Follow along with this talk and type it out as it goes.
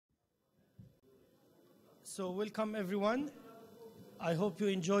So welcome everyone. I hope you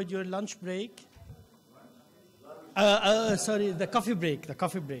enjoyed your lunch break. Sorry, the coffee break.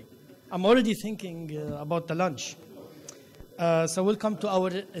 I'm already thinking about the lunch. So welcome to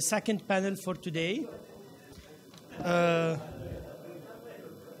our second panel for today.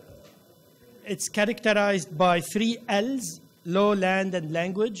 It's characterized by 3 L's: law, land, and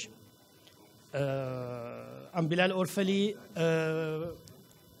language. I'm Bilal Orfali,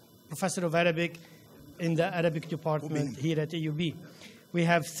 Professor of Arabic in the Arabic department here at AUB. We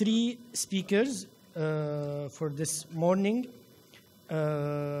have 3 speakers for this morning.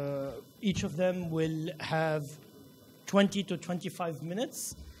 Each of them will have 20 to 25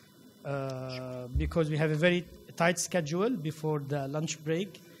 minutes because we have a very tight schedule before the lunch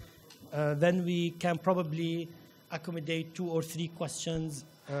break. Then we can probably accommodate 2 or 3 questions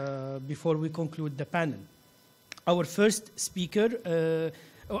before we conclude the panel. Our first speaker,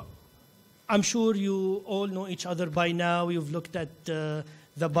 I'm sure you all know each other by now. You've looked at the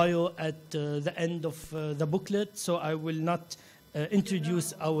bio at the end of the booklet, so I will not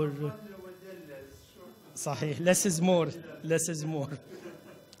introduce our... Sahih. Less is more.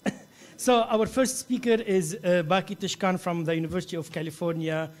 So our first speaker is Baqi Tishkan from the University of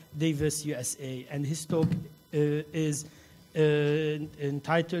California, Davis, USA, and his talk is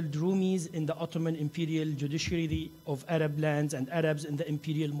entitled Rumis in the Ottoman Imperial Judiciary of Arab Lands and Arabs in the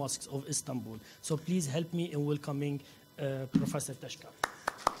Imperial Mosques of Istanbul. So please help me in welcoming Professor Tishkan.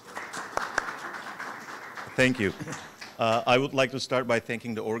 Thank you. I would like to start by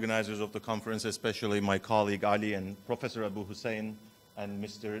thanking the organizers of the conference, especially my colleague Ali and Professor Abu Hussein and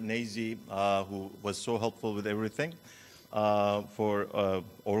Mr. Nazi, who was so helpful with everything, for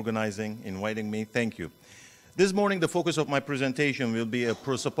organizing, inviting me. Thank you. This morning, the focus of my presentation will be a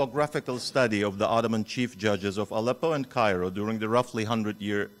prosopographical study of the Ottoman chief judges of Aleppo and Cairo during the roughly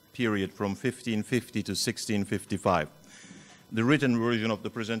 100-year period from 1550 to 1655. The written version of the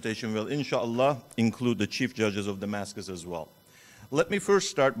presentation will, inshallah, include the chief judges of Damascus as well. Let me first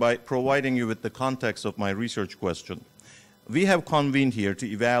start by providing you with the context of my research question. We have convened here to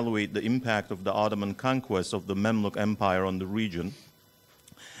evaluate the impact of the Ottoman conquest of the Mamluk Empire on the region.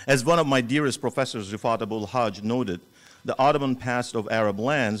 As one of my dearest professors, Rifat Abul Hajj, noted, the Ottoman past of Arab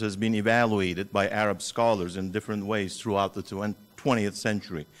lands has been evaluated by Arab scholars in different ways throughout the 20th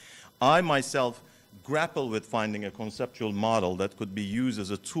century. I myself grapple with finding a conceptual model that could be used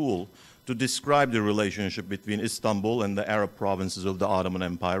as a tool to describe the relationship between Istanbul and the Arab provinces of the Ottoman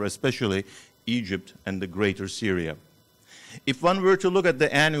Empire, especially Egypt and the Greater Syria. If one were to look at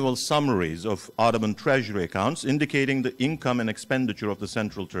the annual summaries of Ottoman treasury accounts indicating the income and expenditure of the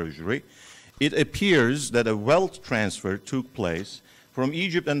central treasury, it appears that a wealth transfer took place from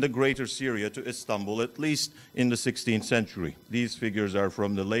Egypt and the Greater Syria to Istanbul, at least in the 16th century. These figures are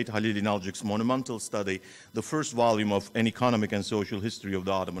from the late Halil İnalcık's monumental study, the first volume of An Economic and Social History of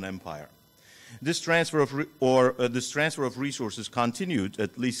the Ottoman Empire. This transfer of resources continued,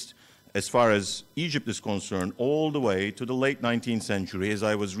 at least as far as Egypt is concerned, all the way to the late 19th century, as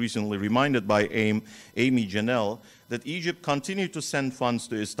I was recently reminded by Amy Janelle, that Egypt continued to send funds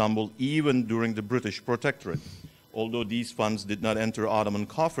to Istanbul even during the British protectorate, although these funds did not enter Ottoman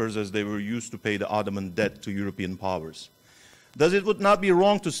coffers as they were used to pay the Ottoman debt to European powers. Thus, it would not be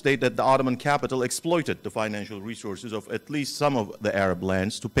wrong to state that the Ottoman capital exploited the financial resources of at least some of the Arab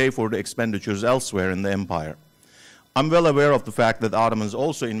lands to pay for the expenditures elsewhere in the empire. I'm well aware of the fact that Ottomans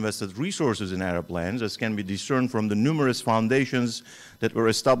also invested resources in Arab lands, as can be discerned from the numerous foundations that were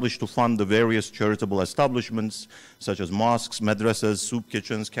established to fund the various charitable establishments, such as mosques, madrasas, soup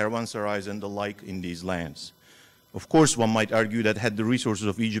kitchens, caravanserais, and the like in these lands. Of course, one might argue that had the resources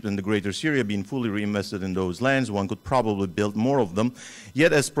of Egypt and the Greater Syria been fully reinvested in those lands, one could probably build more of them.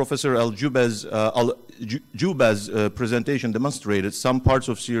 Yet, as Professor Al-Juba's presentation demonstrated, some parts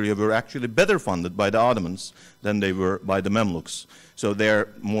of Syria were actually better funded by the Ottomans than they were by the Mamluks. So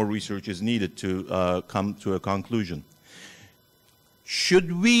there, more research is needed to come to a conclusion.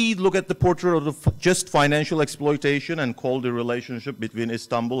 Should we look at the portrait of just financial exploitation and call the relationship between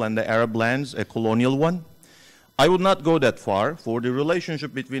Istanbul and the Arab lands a colonial one? I would not go that far, for the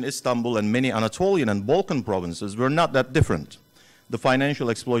relationship between Istanbul and many Anatolian and Balkan provinces were not that different. The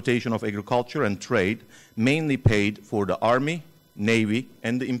financial exploitation of agriculture and trade mainly paid for the army, navy,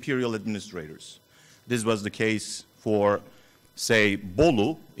 and the imperial administrators. This was the case for, say,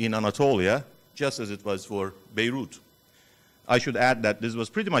 Bolu in Anatolia, just as it was for Beirut. I should add that this was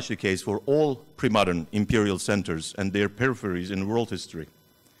pretty much the case for all pre-modern imperial centers and their peripheries in world history.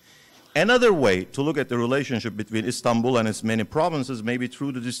 Another way to look at the relationship between Istanbul and its many provinces may be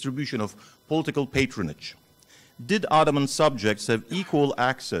through the distribution of political patronage. did Ottoman subjects have equal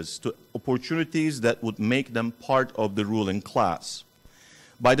access to opportunities that would make them part of the ruling class?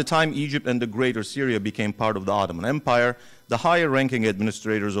 By the time Egypt and the Greater Syria became part of the Ottoman Empire, the higher-ranking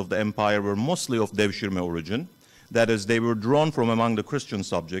administrators of the empire were mostly of Devshirme origin. That is, they were drawn from among the Christian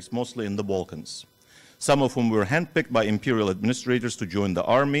subjects, mostly in the Balkans, some of whom were handpicked by imperial administrators to join the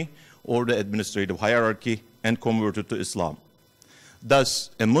army or the administrative hierarchy and converted to Islam.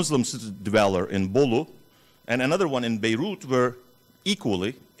 Thus, a Muslim city dweller in Bolu and another one in Beirut were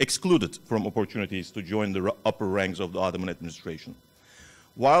equally excluded from opportunities to join the upper ranks of the Ottoman administration.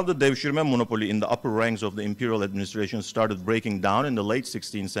 While the Devshirme monopoly in the upper ranks of the imperial administration started breaking down in the late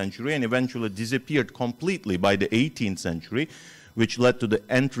 16th century and eventually disappeared completely by the 18th century, which led to the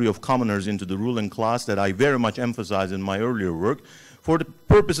entry of commoners into the ruling class that I very much emphasized in my earlier work, for the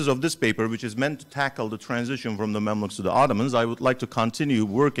purposes of this paper, which is meant to tackle the transition from the Mamluks to the Ottomans, I would like to continue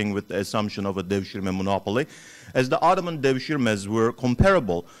working with the assumption of a Devshirme monopoly, as the Ottoman Devshirmes were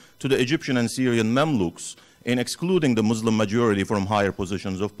comparable to the Egyptian and Syrian Mamluks in excluding the Muslim majority from higher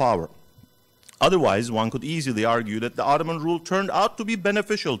positions of power. Otherwise, one could easily argue that the Ottoman rule turned out to be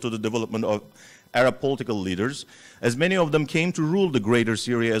beneficial to the development of Arab political leaders, as many of them came to rule the Greater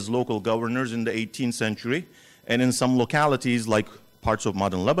Syria as local governors in the 18th century, and in some localities like parts of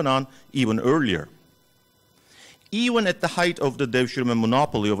modern Lebanon, even earlier. Even at the height of the Devshirme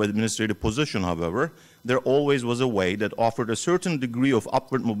monopoly of administrative position, however, there always was a way that offered a certain degree of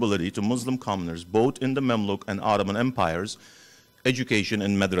upward mobility to Muslim commoners, both in the Mamluk and Ottoman empires, education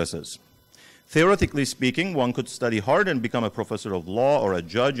in madrasas. Theoretically speaking, one could study hard and become a professor of law or a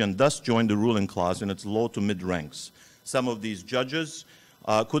judge and thus join the ruling class in its low to mid ranks. Some of these judges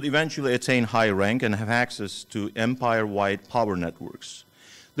could eventually attain high rank and have access to empire-wide power networks.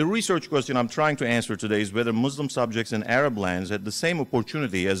 The research question I'm trying to answer today is whether Muslim subjects in Arab lands had the same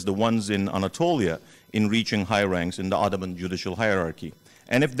opportunity as the ones in Anatolia in reaching high ranks in the Ottoman judicial hierarchy.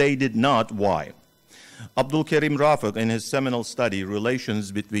 And if they did not, why? Abdul Karim Rafiq, in his seminal study,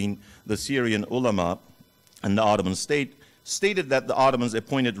 Relations Between the Syrian Ulama and the Ottoman State, stated that the Ottomans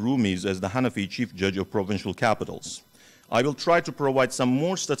appointed Rumis as the Hanafi chief judge of provincial capitals. I will try to provide some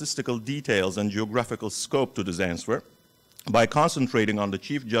more statistical details and geographical scope to this answer by concentrating on the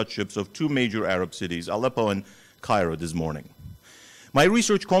chief judgeships of two major Arab cities, Aleppo and Cairo, this morning. My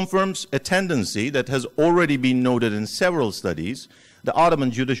research confirms a tendency that has already been noted in several studies. The Ottoman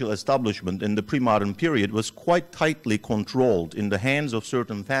judicial establishment in the pre-modern period was quite tightly controlled in the hands of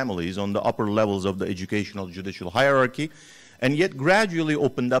certain families on the upper levels of the educational judicial hierarchy, and yet gradually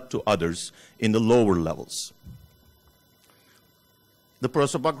opened up to others in the lower levels. The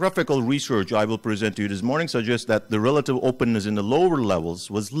prosopographical research I will present to you this morning suggests that the relative openness in the lower levels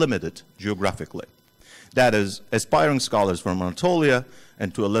was limited geographically. That is, aspiring scholars from Anatolia,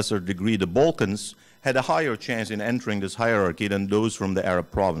 and to a lesser degree the Balkans, had a higher chance in entering this hierarchy than those from the Arab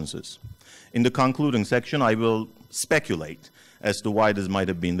provinces. In the concluding section, I will speculate as to why this might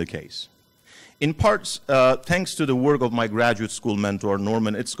have been the case. In parts, thanks to the work of my graduate school mentor,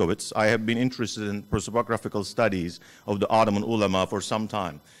 Norman Itzkowitz, I have been interested in prosopographical studies of the Ottoman ulama for some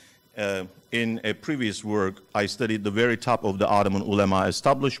time. In a previous work, I studied the very top of the Ottoman ulama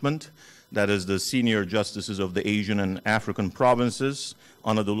establishment, that is the senior justices of the Asian and African provinces,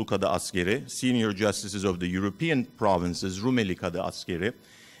 Anadolu Kadı Askeri, senior justices of the European provinces, Rumeli Kadı Askeri,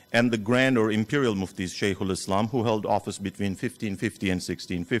 and the Grand or Imperial Muftis Sheikhul Islam, who held office between 1550 and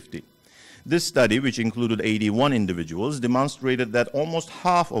 1650. This study, which included 81 individuals, demonstrated that almost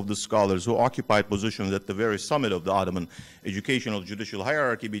half of the scholars who occupied positions at the very summit of the Ottoman educational judicial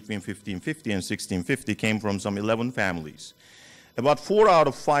hierarchy between 1550 and 1650 came from some 11 families. About 4 out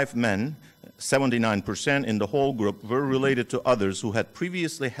of 5 men, 79% in the whole group, were related to others who had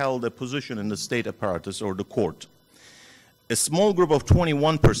previously held a position in the state apparatus or the court. A small group of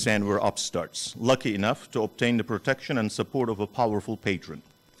 21% were upstarts, lucky enough to obtain the protection and support of a powerful patron.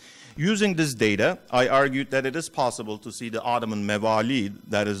 Using this data, I argued that it is possible to see the Ottoman Mevalid,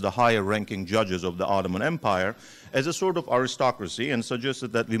 that is the higher-ranking judges of the Ottoman Empire, as a sort of aristocracy, and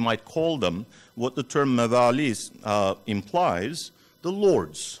suggested that we might call them what the term Mevalis implies, the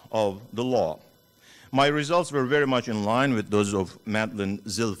lords of the law. My results were very much in line with those of Madeline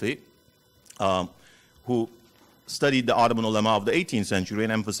Zilfi, who studied the Ottoman ulama of the 18th century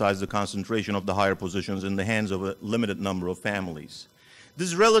and emphasized the concentration of the higher positions in the hands of a limited number of families.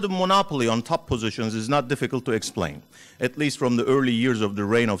 This relative monopoly on top positions is not difficult to explain. At least from the early years of the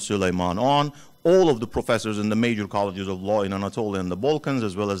reign of Suleiman on, all of the professors in the major colleges of law in Anatolia and the Balkans,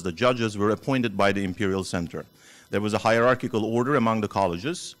 as well as the judges, were appointed by the imperial center. There was a hierarchical order among the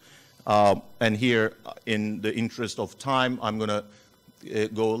colleges, and here, in the interest of time, I'm going to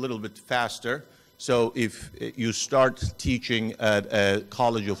go a little bit faster So if you start teaching at a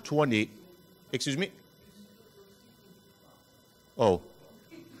college of 20, excuse me? Oh,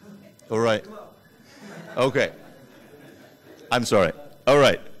 all right. Okay. I'm sorry. All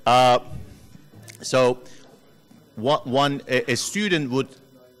right. So a student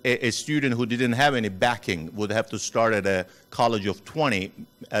who didn't have any backing would have to start at a college of 20,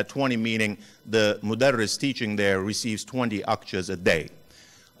 20 meaning the mudarris teaching there receives 20 akças a day.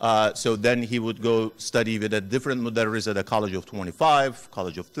 So then he would go study with a different mudarris at a college of 25,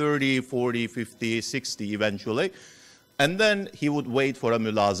 college of 30, 40, 50, 60 eventually. And then he would wait for a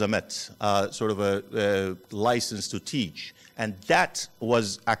mulazamet, sort of a license to teach. And that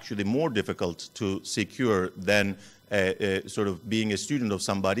was actually more difficult to secure than sort of being a student of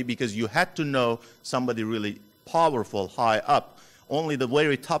somebody, because you had to know somebody really powerful, high up. Only the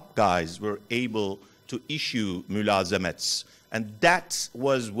very top guys were able to issue mulazamets. And that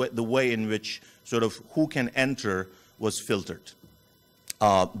was the way in which sort of who can enter was filtered.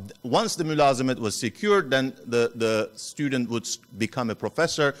 Once the mulazamet was secured, then the student would become a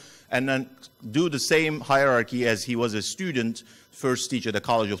professor and then do the same hierarchy as he was a student, first teach at a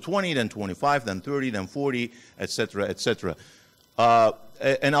college of 20, then 25, then 30, then 40, etc., etc.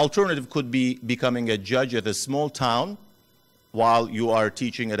 An alternative could be becoming a judge at a small town while you are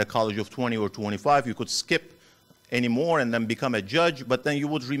teaching at a college of 20 or 25. You could skip anymore and then become a judge, but then you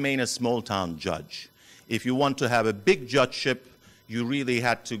would remain a small town judge. If you want to have a big judgeship, you really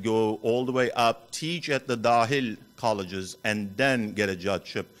had to go all the way up, teach at the Dahil colleges, and then get a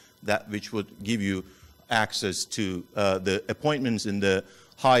judgeship, which would give you access to the appointments in the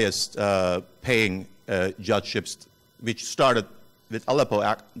highest paying judgeships, which started with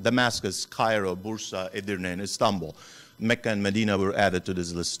Aleppo, Damascus, Cairo, Bursa, Edirne, and Istanbul. Mecca and Medina were added to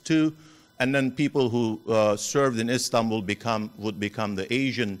this list too. And then people who served in Istanbul would become the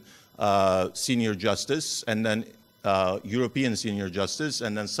Asian senior justice, and then European senior justice,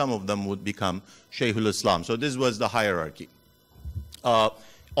 and then some of them would become Shaykhul Islam. So this was the hierarchy. On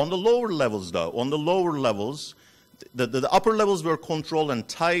the lower levels, though, the upper levels were controlled and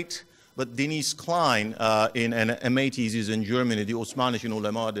tight, but Denise Klein in einer MA-Thesis in Germany, die Osmanischen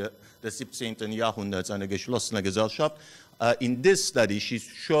Ulema des 17. Jahrhunderts, eine geschlossene Gesellschaft, in this study, she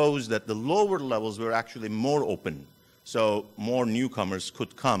shows that the lower levels were actually more open, so more newcomers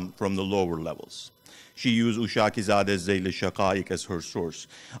could come from the lower levels. She used Ushakizade's Zeyl Shaqaiq as her source.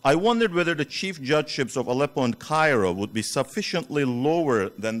 I wondered whether the chief judgeships of Aleppo and Cairo would be sufficiently lower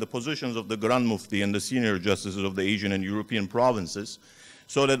than the positions of the Grand Mufti and the senior justices of the Asian and European provinces,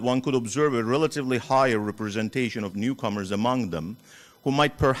 so that one could observe a relatively higher representation of newcomers among them, who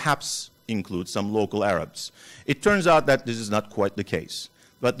might perhaps include some local Arabs. It turns out that this is not quite the case,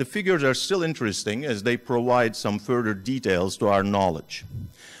 but the figures are still interesting as they provide some further details to our knowledge.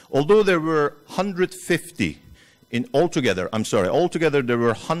 Although there were 150 altogether there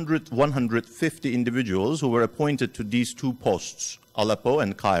were 150 individuals who were appointed to these two posts, Aleppo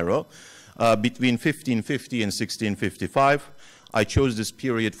and Cairo, between 1550 and 1655. I chose this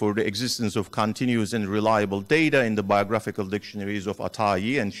period for the existence of continuous and reliable data in the biographical dictionaries of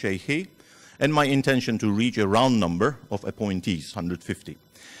Atayi and Sheikhi, and my intention to reach a round number of appointees, 150.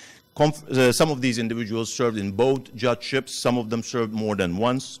 Some of these individuals served in both judgeships, some of them served more than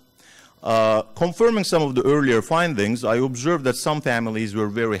once. Confirming some of the earlier findings, I observed that some families were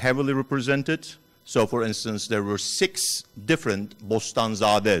very heavily represented. So, for instance, there were 6 different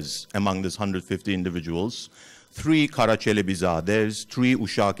Bostanzades among these 150 individuals, 3 Karaçelebizades, 3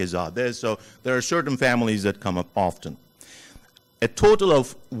 Uşakizades. So there are certain families that come up often. A total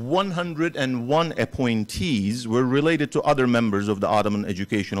of 101 appointees were related to other members of the Ottoman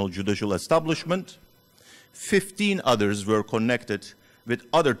educational judicial establishment. 15 others were connected with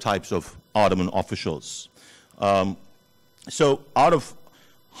other types of Ottoman officials. So out of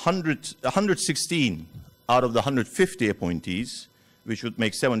 116 out of the 150 appointees, which would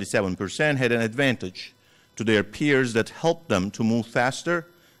make 77%, had an advantage to their peers that helped them to move faster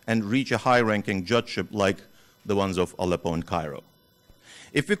and reach a high-ranking judgeship like the ones of Aleppo and Cairo.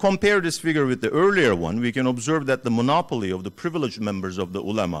 If we compare this figure with the earlier one, we can observe that the monopoly of the privileged members of the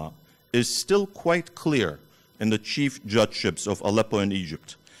ulama is still quite clear in the chief judgeships of Aleppo and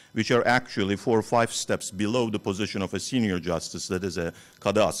Egypt, which are actually 4 or 5 steps below the position of a senior justice, that is a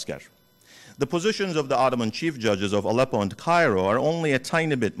Qadi Asker. The positions of the Ottoman chief judges of Aleppo and Cairo are only a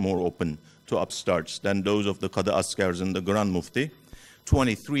tiny bit more open to upstarts than those of the Qadi Askers and the Grand Mufti,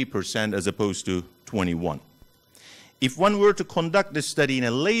 23% as opposed to 21%. If one were to conduct this study in a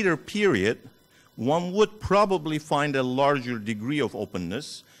later period, one would probably find a larger degree of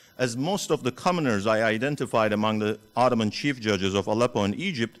openness, as most of the commoners I identified among the Ottoman chief judges of Aleppo and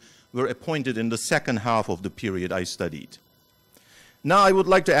Egypt were appointed in the second half of the period I studied. Now I would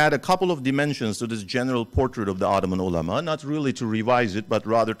like to add a couple of dimensions to this general portrait of the Ottoman ulama, not really to revise it, but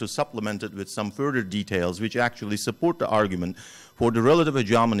rather to supplement it with some further details which actually support the argument for the relative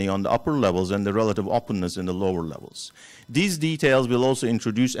hegemony on the upper levels and the relative openness in the lower levels. These details will also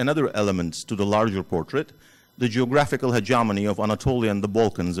introduce another element to the larger portrait, the geographical hegemony of Anatolia and the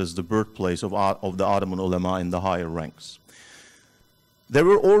Balkans as the birthplace of the Ottoman ulama in the higher ranks. There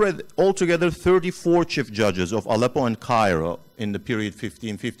were altogether 34 chief judges of Aleppo and Cairo in the period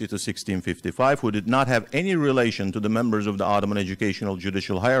 1550 to 1655 who did not have any relation to the members of the Ottoman educational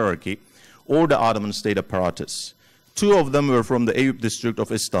judicial hierarchy or the Ottoman state apparatus. 2 of them were from the Eyüp district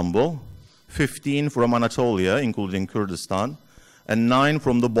of Istanbul, 15 from Anatolia, including Kurdistan, and 9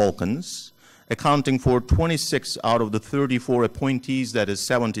 from the Balkans, accounting for 26 out of the 34 appointees, that is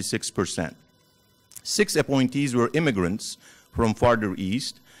 76%. 6 appointees were immigrants from farther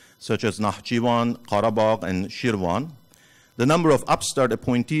east, such as Nahchivan, Qarabağ, and Shirvan. The number of upstart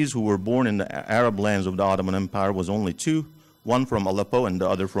appointees who were born in the Arab lands of the Ottoman Empire was only 2, one from Aleppo and the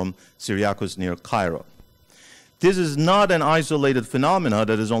other from Syriacus near Cairo. This is not an isolated phenomenon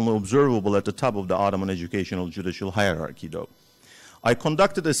that is only observable at the top of the Ottoman educational judicial hierarchy, though. I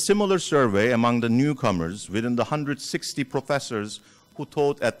conducted a similar survey among the newcomers within the 160 professors who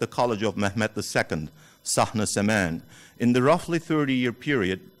taught at the College of Mehmet II, Sahne Semen, in the roughly 30-year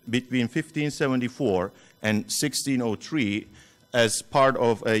period between 1574 and 1603 as part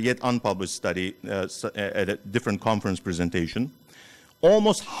of a yet unpublished study at a different conference presentation.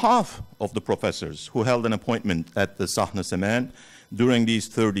 Almost half of the professors who held an appointment at the Sahne Semen during these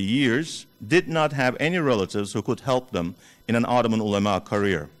 30 years did not have any relatives who could help them in an Ottoman ulama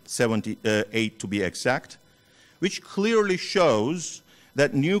career, 78 to be exact, which clearly shows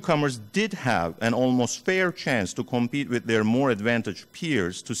that newcomers did have an almost fair chance to compete with their more advantaged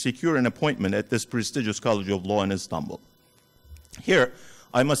peers to secure an appointment at this prestigious College of Law in Istanbul. Here,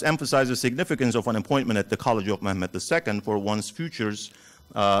 I must emphasize the significance of an appointment at the College of Mehmet II for one's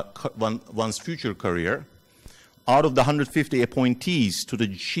future career. Out of the 150 appointees to the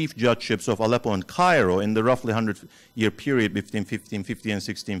chief judgeships of Aleppo and Cairo in the roughly 100-year period between 1550 and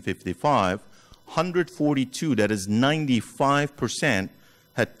 1655, 142, that is 95%,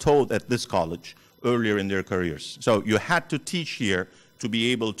 had taught at this college earlier in their careers. So you had to teach here to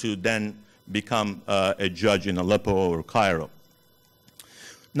be able to then become a judge in Aleppo or Cairo.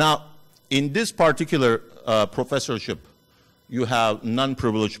 Now, in this particular professorship, you have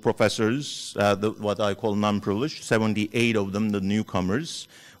non-privileged professors, what I call non-privileged, 78 of them, the newcomers.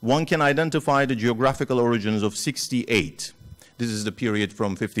 One can identify the geographical origins of 68. This is the period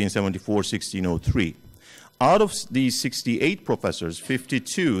from 1574-1603. Out of these 68 professors,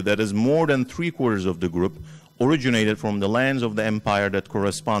 52, that is more than 3/4 of the group, originated from the lands of the empire that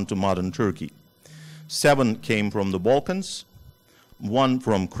correspond to modern Turkey. 7 came from the Balkans, 1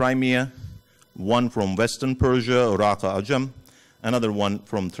 from Crimea, 1 from Western Persia, Iraq, Ajam, another 1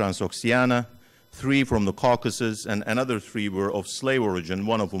 from Transoxiana, 3 from the Caucasus, and another 3 were of slave origin,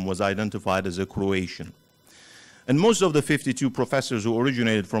 one of whom was identified as a Croatian. And most of the 52 professors who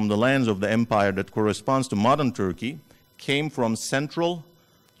originated from the lands of the empire that corresponds to modern Turkey came from central,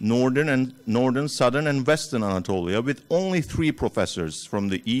 northern, southern, and western Anatolia, with only 3 professors from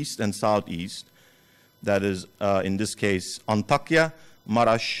the east and southeast, that is, in this case, Antakya,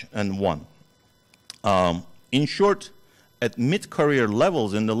 Maraş, and 1. In short, at mid-career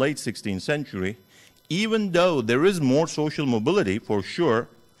levels in the late 16th century, even though there is more social mobility, for sure,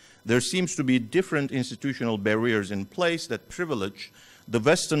 there seems to be different institutional barriers in place that privilege the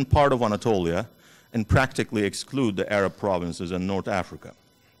western part of Anatolia and practically exclude the Arab provinces and North Africa.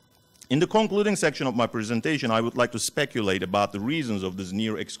 In the concluding section of my presentation, I would like to speculate about the reasons of this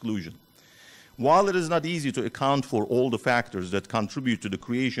near exclusion. While it is not easy to account for all the factors that contribute to the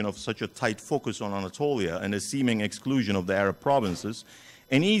creation of such a tight focus on Anatolia and a seeming exclusion of the Arab provinces,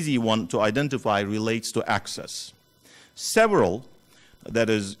 an easy one to identify relates to access. Several, that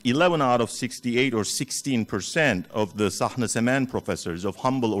is 11 out of 68 or 16% of the Sahne Semen professors of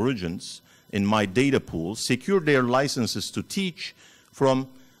humble origins in my data pool secured their licenses to teach from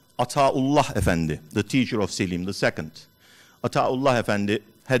Ataullah Efendi, the teacher of Selim II. Ataullah Efendi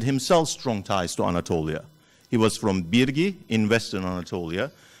had himself strong ties to Anatolia. He was from Birgi in western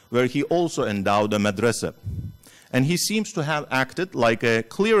Anatolia, where he also endowed a madrasa. And he seems to have acted like a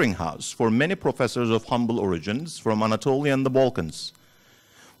clearinghouse for many professors of humble origins from Anatolia and the Balkans.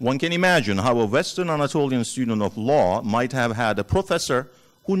 One can imagine how a Western Anatolian student of law might have had a professor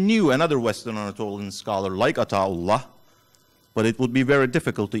who knew another Western Anatolian scholar like Ataullah, but it would be very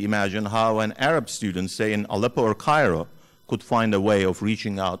difficult to imagine how an Arab student, say in Aleppo or Cairo, could find a way of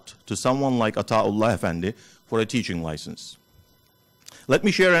reaching out to someone like Ataullah Effendi for a teaching license. Let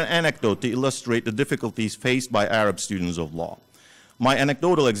me share an anecdote to illustrate the difficulties faced by Arab students of law. My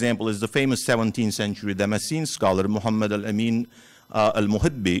anecdotal example is the famous 17th century Damascene scholar Muhammad al-Amin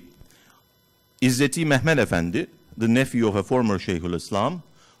al-Muhibbi. Izzeti Mehmed Effendi, the nephew of a former Shaykh al-Islam,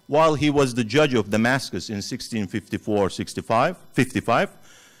 while he was the judge of Damascus in 1654-55,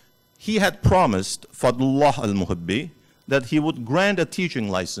 he had promised Fadlullah al-Muhibbi that he would grant a teaching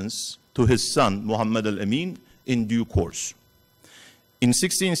license to his son, Muhammad al-Amin, in due course. In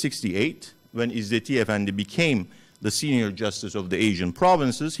 1668, when Izzeti Effendi became the senior justice of the Asian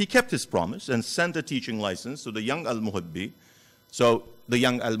provinces, he kept his promise and sent a teaching license to the young al-Muhibbi. So the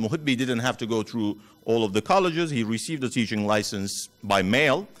young al-Muhibbi didn't have to go through all of the colleges. He received the teaching license by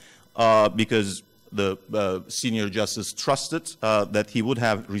mail because the senior justice trusted that he would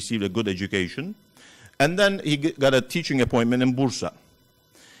have received a good education. And then he got a teaching appointment in Bursa.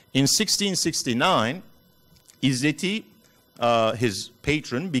 In 1669, Izzeti, his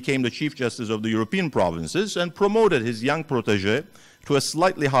patron, became the Chief Justice of the European provinces and promoted his young protege to a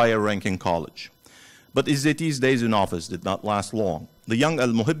slightly higher ranking college. But Izzeti's days in office did not last long. The young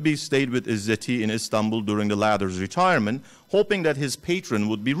al-Muhibbi stayed with Izzeti in Istanbul during the latter's retirement, hoping that his patron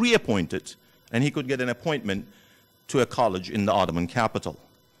would be reappointed and he could get an appointment to a college in the Ottoman capital.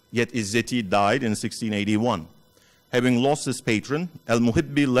 Yet Izzeti died in 1681. Having lost his patron,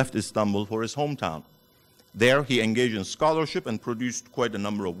 al-Muhibbi left Istanbul for his hometown. There he engaged in scholarship and produced quite a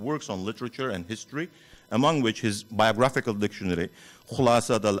number of works on literature and history, among which his biographical dictionary,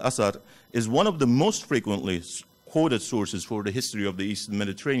 Khulasat al-Asar, is one of the most frequently quoted sources for the history of the Eastern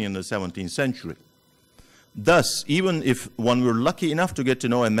Mediterranean in the 17th century. Thus, even if one were lucky enough to get to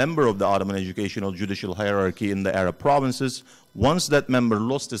know a member of the Ottoman educational judicial hierarchy in the Arab provinces, once that member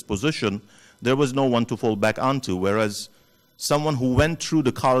lost his position, there was no one to fall back onto, whereas someone who went through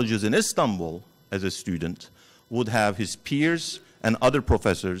the colleges in Istanbul as a student would have his peers and other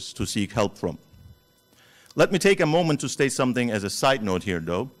professors to seek help from. Let me take a moment to state something as a side note here,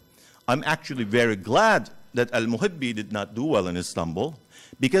 though. I'm actually very glad that al-Muhibbi did not do well in Istanbul,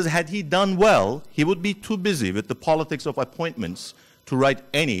 because had he done well, he would be too busy with the politics of appointments to write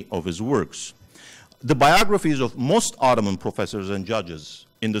any of his works. The biographies of most Ottoman professors and judges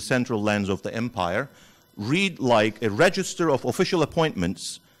in the central lands of the empire read like a register of official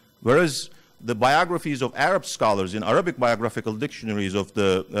appointments, whereas the biographies of Arab scholars in Arabic biographical dictionaries of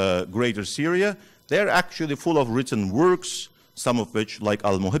the Greater Syria, they're actually full of written works, some of which, like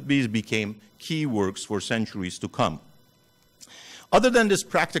al-Muhibbi's, became key works for centuries to come. Other than this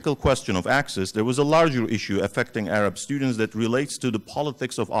practical question of access, there was a larger issue affecting Arab students that relates to the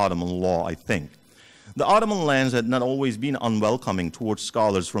politics of Ottoman law, I think. The Ottoman lands had not always been unwelcoming towards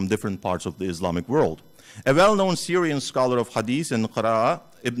scholars from different parts of the Islamic world. A well-known Syrian scholar of Hadith and Qira'ah,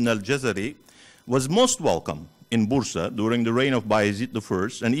 Ibn al-Jazari, was most welcome in Bursa during the reign of Bayezid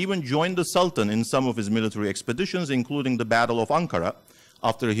I, and even joined the Sultan in some of his military expeditions, including the Battle of Ankara,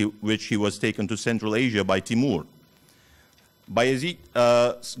 after which he was taken to Central Asia by Timur.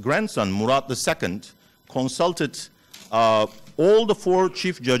 Bayezid's grandson, Murad II, consulted all the 4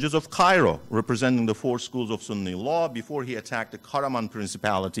 chief judges of Cairo, representing the 4 schools of Sunni law, before he attacked the Karaman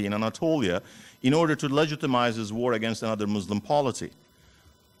Principality in Anatolia in order to legitimize his war against another Muslim polity.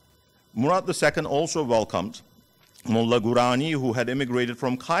 Murad II also welcomed Mullah Gurani, who had immigrated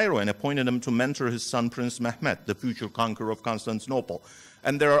from Cairo, and appointed him to mentor his son Prince Mehmet, the future conqueror of Constantinople.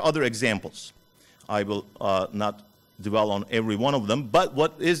 And there are other examples. I will not dwell on every one of them, but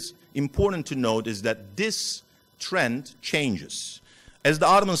what is important to note is that this trend changes. As the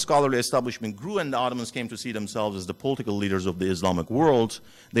Ottoman scholarly establishment grew and the Ottomans came to see themselves as the political leaders of the Islamic world,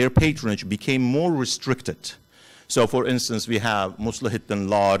 their patronage became more restricted. So, for instance, we have Muslahiddin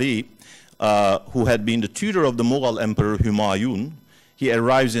Lari, who had been the tutor of the Mughal Emperor Humayun. He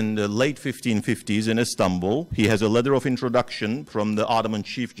arrives in the late 1550s in Istanbul. He has a letter of introduction from the Ottoman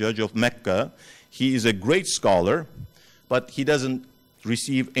chief judge of Mecca. He is a great scholar, but he doesn't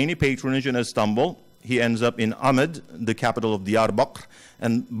receive any patronage in Istanbul. He ends up in Ahmed, the capital of Diyarbakr,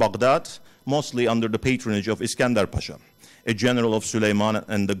 and Baghdad, mostly under the patronage of Iskandar Pasha, a general of Suleiman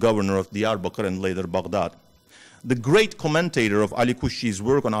and the governor of Diyarbakr and later Baghdad. The great commentator of Ali Kushti's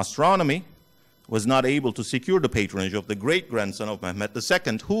work on astronomy was not able to secure the patronage of the great-grandson of Mehmet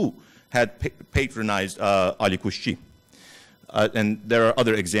II, who had patronized Ali Kushti. And there are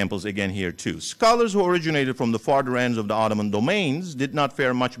other examples again here too. Scholars who originated from the farther ends of the Ottoman domains did not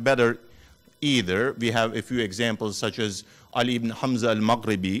fare much better either. We have a few examples such as Ali ibn Hamza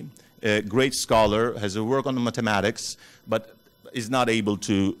al-Maghribi, a great scholar, has a work on mathematics, but is not able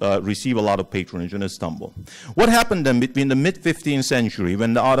to receive a lot of patronage in Istanbul. What happened then between the mid-15th century,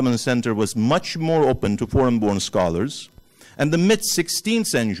 when the Ottoman center was much more open to foreign-born scholars, and the mid-16th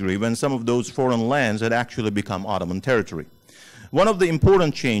century, when some of those foreign lands had actually become Ottoman territory? One of the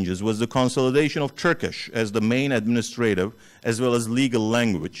important changes was the consolidation of Turkish as the main administrative as well as legal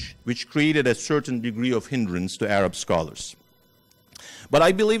language, which created a certain degree of hindrance to Arab scholars. But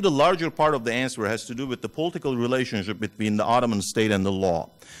I believe the larger part of the answer has to do with the political relationship between the Ottoman state and the law.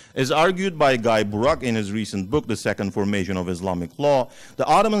 As argued by Guy Burak in his recent book, The Second Formation of Islamic Law, the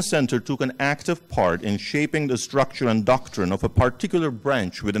Ottoman center took an active part in shaping the structure and doctrine of a particular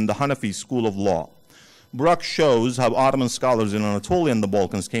branch within the Hanafi school of law. Burak shows how Ottoman scholars in Anatolia and the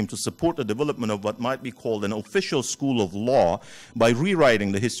Balkans came to support the development of what might be called an official school of law by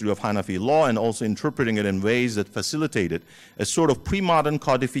rewriting the history of Hanafi law and also interpreting it in ways that facilitated a sort of pre-modern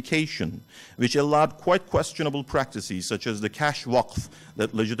codification, which allowed quite questionable practices such as the cash waqf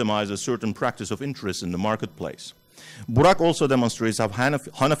that legitimized a certain practice of interest in the marketplace. Burak also demonstrates how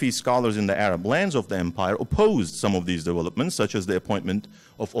Hanafi scholars in the Arab lands of the empire opposed some of these developments, such as the appointment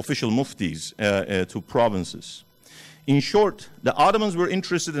of official muftis to provinces. In short, the Ottomans were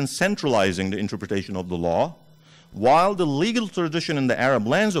interested in centralizing the interpretation of the law, while the legal tradition in the Arab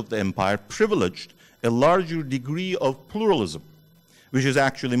lands of the empire privileged a larger degree of pluralism, which is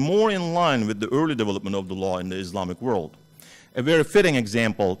actually more in line with the early development of the law in the Islamic world. A very fitting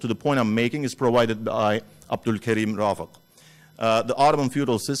example to the point I'm making is provided by Abdul Karim Rafaq. The Ottoman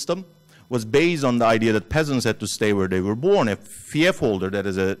feudal system was based on the idea that peasants had to stay where they were born. A fief holder, that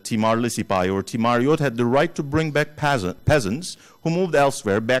is a timarli sipahi or timaryot, had the right to bring back peasants who moved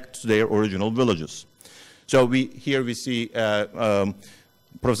elsewhere back to their original villages. So here we see Professor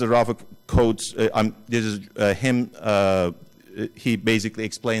Rafaq quotes, this is him, he basically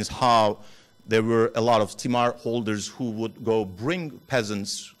explains how there were a lot of timar holders who would go bring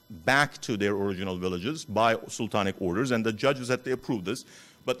peasants back to their original villages by sultanic orders, and the judges had to approve this.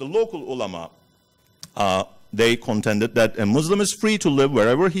 But the local ulama, they contended that a Muslim is free to live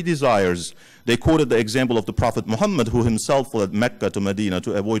wherever he desires. They quoted the example of the Prophet Muhammad, who himself fled Mecca to Medina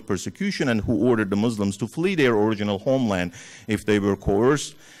to avoid persecution and who ordered the Muslims to flee their original homeland if they were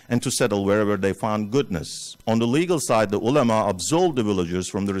coerced and to settle wherever they found goodness. On the legal side, the ulama absolved the villagers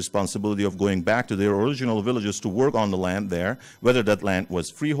from the responsibility of going back to their original villages to work on the land there, whether that land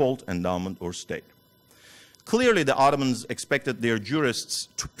was freehold, endowment, or state. Clearly, the Ottomans expected their jurists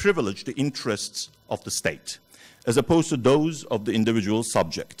to privilege the interests of the state, as opposed to those of the individual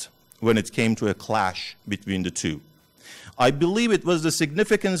subject, when it came to a clash between the two. I believe it was the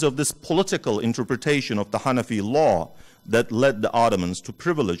significance of this political interpretation of the Hanafi law that led the Ottomans to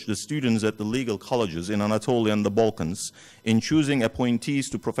privilege the students at the legal colleges in Anatolia and the Balkans in choosing appointees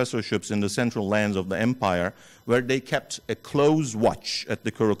to professorships in the central lands of the empire, where they kept a close watch at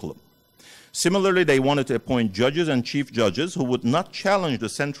the curriculum. Similarly, they wanted to appoint judges and chief judges who would not challenge the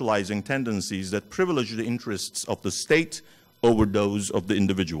centralizing tendencies that privilege the interests of the state over those of the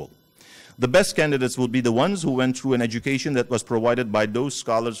individual. The best candidates would be the ones who went through an education that was provided by those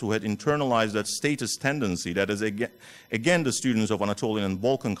scholars who had internalized that statist tendency, that is, again, the students of Anatolian and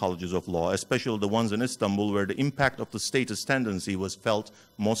Balkan colleges of law, especially the ones in Istanbul, where the impact of the statist tendency was felt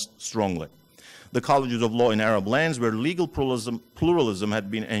most strongly. The colleges of law in Arab lands, where legal pluralism had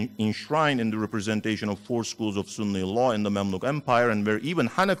been enshrined in the representation of 4 schools of Sunni law in the Mamluk Empire, and where even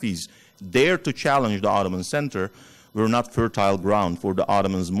Hanafis dared to challenge the Ottoman center, were not fertile ground for the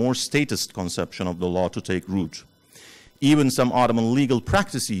Ottomans' more statist conception of the law to take root. Even some Ottoman legal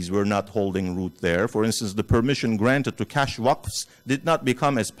practices were not holding root there. For instance, the permission granted to cash waqfs did not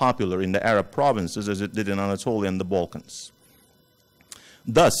become as popular in the Arab provinces as it did in Anatolia and the Balkans.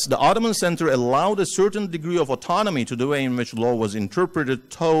 Thus, the Ottoman center allowed a certain degree of autonomy to the way in which law was interpreted,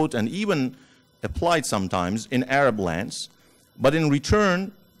 taught, and even applied sometimes in Arab lands, but in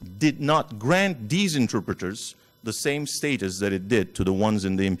return did not grant these interpreters the same status that it did to the ones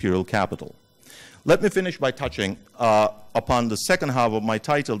in the imperial capital. Let me finish by touching upon the second half of my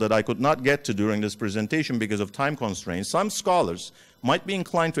title that I could not get to during this presentation because of time constraints. Some scholars might be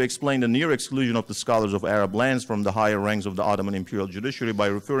inclined to explain the near exclusion of the scholars of Arab lands from the higher ranks of the Ottoman imperial judiciary by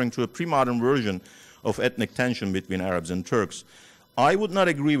referring to a pre-modern version of ethnic tension between Arabs and Turks. I would not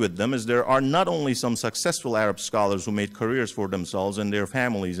agree with them, as there are not only some successful Arab scholars who made careers for themselves and their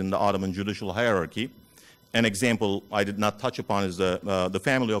families in the Ottoman judicial hierarchy. An example I did not touch upon is the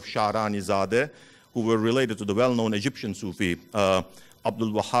family of Shahrani Zadeh, who were related to the well-known Egyptian Sufi,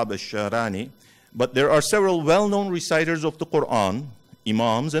 Abdul Wahhab al-Shahrani. But there are several well-known reciters of the Quran,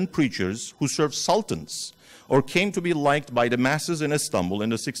 imams and preachers, who served sultans or came to be liked by the masses in Istanbul in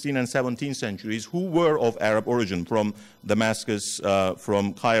the 16th and 17th centuries who were of Arab origin from Damascus,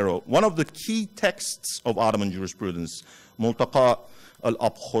 from Cairo. One of the key texts of Ottoman jurisprudence, Multaqa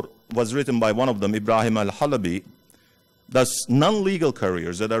al-Abkhur, was written by one of them, Ibrahim al-Halabi. Thus, non-legal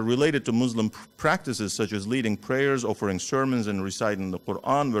careers that are related to Muslim practices such as leading prayers, offering sermons, and reciting the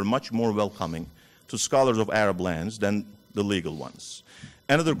Quran were much more welcoming to scholars of Arab lands than the legal ones.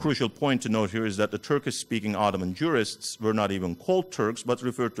 Another crucial point to note here is that the Turkish-speaking Ottoman jurists were not even called Turks, but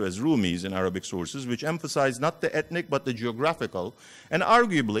referred to as Rumis in Arabic sources, which emphasize not the ethnic, but the geographical, and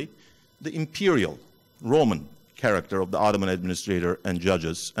arguably the imperial Roman character of the Ottoman administrator and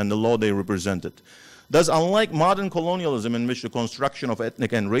judges and the law they represented. Thus, unlike modern colonialism in which the construction of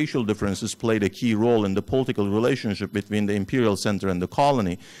ethnic and racial differences played a key role in the political relationship between the imperial center and the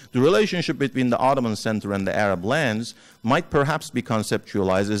colony, the relationship between the Ottoman center and the Arab lands might perhaps be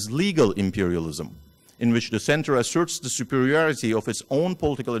conceptualized as legal imperialism, in which the center asserts the superiority of its own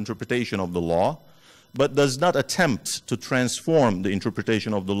political interpretation of the law, but does not attempt to transform the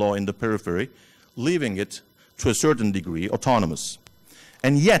interpretation of the law in the periphery, leaving it, to a certain degree, autonomous.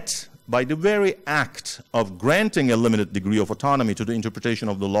 And yet, by the very act of granting a limited degree of autonomy to the interpretation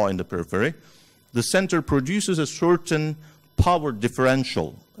of the law in the periphery, the center produces a certain power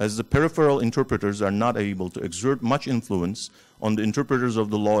differential, as the peripheral interpreters are not able to exert much influence on the interpreters of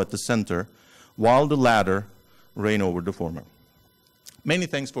the law at the center, while the latter reign over the former. Many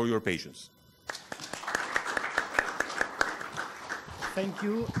thanks for your patience. Thank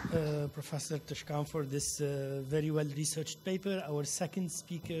you, Professor Tashkan, for this very well-researched paper. Our second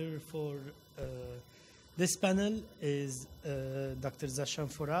speaker for this panel is Dr.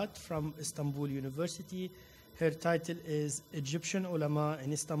 Zashan Forat from Istanbul University. Her title is Egyptian Ulama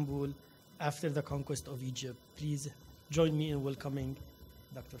in Istanbul After the Conquest of Egypt. Please join me in welcoming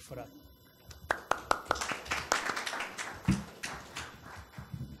Dr. Forat.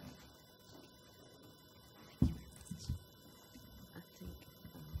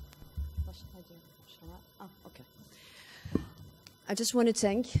 I just want to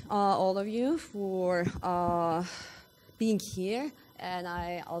thank all of you for being here, and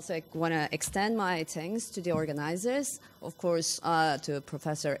I also want to extend my thanks to the organizers, of course, to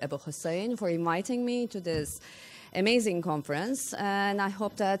Professor Ebu Hussein for inviting me to this amazing conference, and I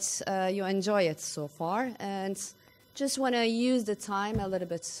hope that you enjoy it so far. And just want to use the time a little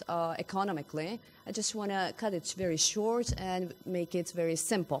bit economically. I just want to cut it very short and make it very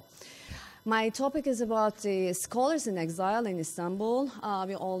simple. My topic is about the scholars in exile in Istanbul.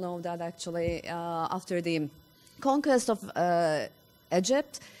 We all know that actually after the conquest of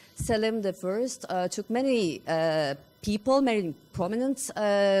Egypt, Selim I took many people, many prominent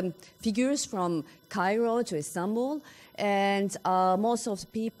figures from Cairo to Istanbul, and most of the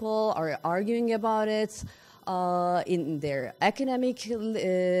people are arguing about it in their academic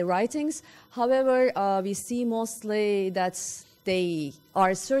writings. However, we see mostly that they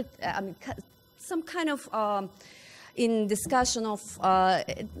are some kind of in discussion of,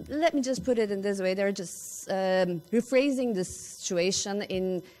 let me just put it in this way, they're just rephrasing the situation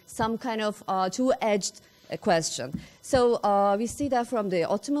in some kind of two-edged question. So we see that from the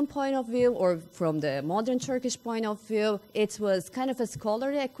Ottoman point of view or from the modern Turkish point of view, it was kind of a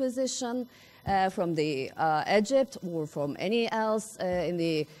scholarly acquisition from the Egypt or from any else in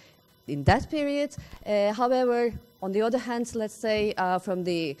that period. However, on the other hand, let's say from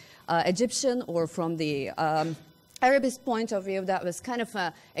the Egyptian or from the Arabist point of view, that was kind of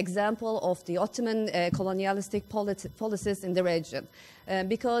an example of the Ottoman colonialistic policies in the region.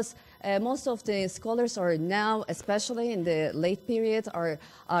 Because most of the scholars are now, especially in the late period, are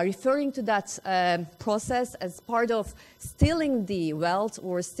referring to that process as part of stealing the wealth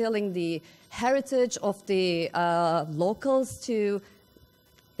or stealing the heritage of the locals to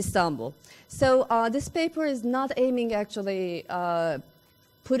Istanbul. So this paper is not aiming actually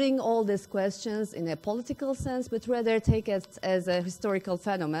putting all these questions in a political sense, but rather take it as a historical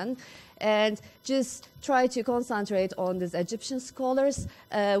phenomenon and just try to concentrate on these Egyptian scholars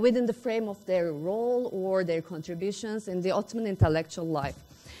within the frame of their role or their contributions in the Ottoman intellectual life.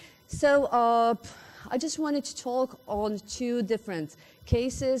 So I just wanted to talk on two different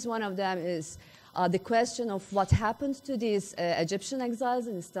cases. One of them is the question of what happened to these Egyptian exiles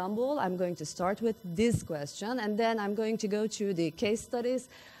in Istanbul. I'm going to start with this question, and then I'm going to go to the case studies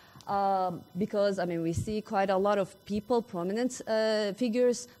because, I mean, we see quite a lot of people, prominent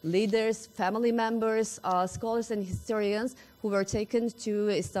figures, leaders, family members, scholars and historians who were taken to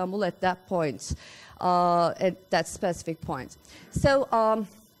Istanbul at that point, at that specific point. So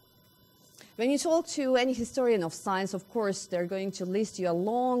When you talk to any historian of science, of course, they're going to list you a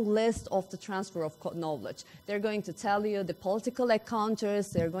long list of the transfer of knowledge. They're going to tell you the political encounters,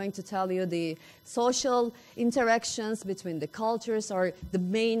 they're going to tell you the social interactions between the cultures are the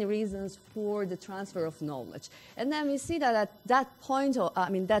main reasons for the transfer of knowledge. And then we see that at that point,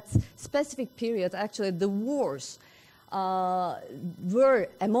 that specific period, actually the wars were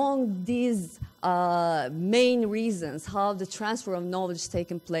among these main reasons how the transfer of knowledge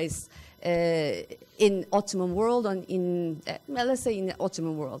taken place in Ottoman world and let's say in the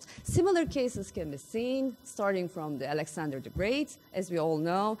Ottoman world. Similar cases can be seen starting from the Alexander the Great. As we all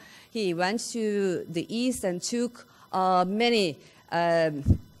know, he went to the east and took many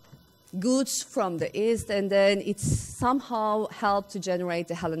goods from the east, and then it somehow helped to generate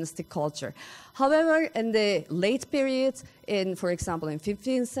the Hellenistic culture. However, in the late period, for example, in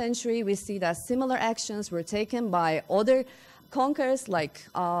 15th century, we see that similar actions were taken by other conquerors, like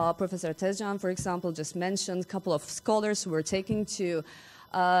Professor Tezcan, for example, just mentioned a couple of scholars who were taken to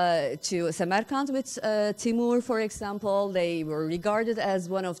Samarkand with Timur, for example. They were regarded as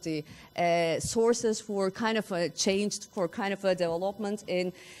one of the sources for kind of a change, for kind of a development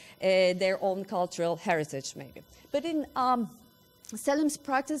in their own cultural heritage, maybe. But in Selim's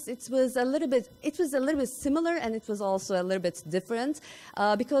practice, it was a little bit similar, and it was also a little bit different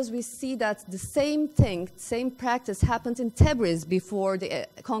because we see that the same thing, same practice happened in Tabriz before the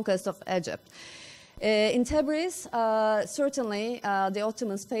conquest of Egypt. In Tabriz, certainly the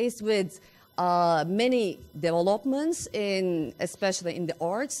Ottomans faced with many developments, especially in the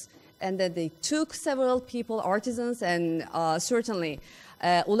arts, and that they took several people, artisans, and certainly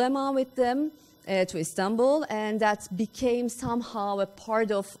ulema with them to Istanbul, and that became somehow a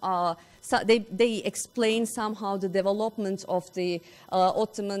part of, they explain somehow the development of the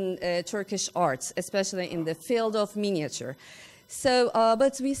Ottoman Turkish arts, especially in the field of miniature. So,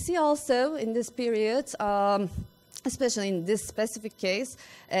 but we see also in this period, especially in this specific case,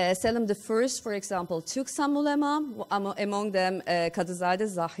 Selim I, for example, took some ulema, among them Kadızade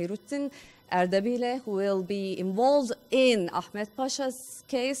Zahiruddin Erdebile, who will be involved in Ahmet Pasha's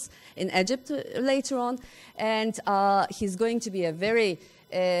case in Egypt later on, and he's going to be a very,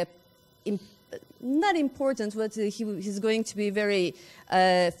 not important, but he's going to be a very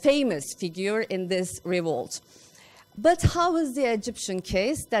famous figure in this revolt. But how was the Egyptian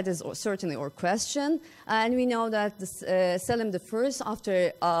case? That is certainly our question. And we know that Selim I,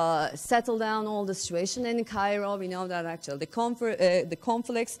 after settled down all the situation in Cairo, we know that actually the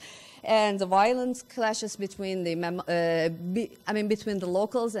conflicts and the violent clashes between between the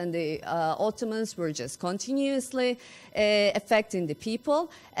locals and the Ottomans were just continuously affecting the people.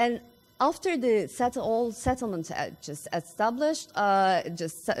 And after the all settlement just established,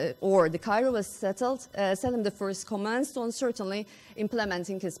 or the Cairo was settled, Selim I commenced on certainly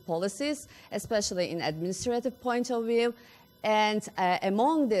implementing his policies, especially in administrative point of view. And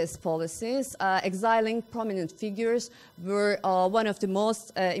among these policies, exiling prominent figures were one of the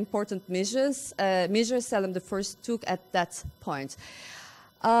most important measures Selim I took at that point.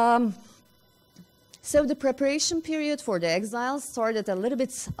 So the preparation period for the exiles started a little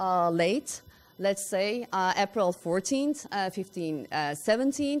bit late, let's say April 14th,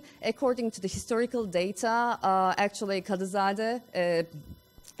 1517. According to the historical data, actually Kadızade,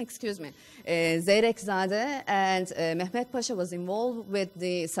 Zeyrekzade and Mehmet Pasha was involved with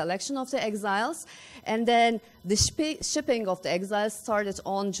the selection of the exiles, and then the shipping of the exiles started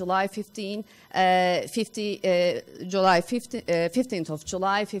on July 15th of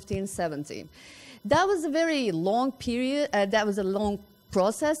July 1517. That was a very long period, that was a long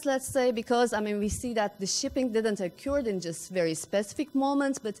process, let's say, because, we see that the shipping didn't occur in just very specific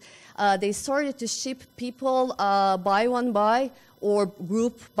moments, but they started to ship people by or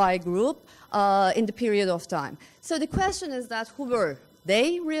group by group in the period of time. So the question is that who were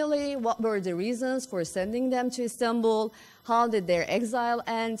they really? What were the reasons for sending them to Istanbul? How did their exile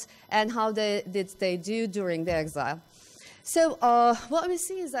end? And how did they do during the exile? So what we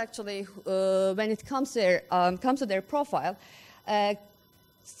see is actually when it comes to their profile,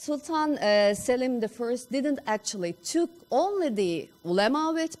 Sultan Selim I didn't actually took only the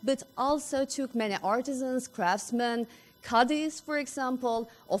ulema with, but also took many artisans, craftsmen, Qadis, for example,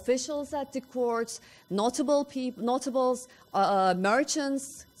 officials at the courts, notables,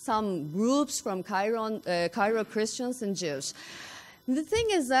 merchants, some groups from Cairo Christians and Jews. The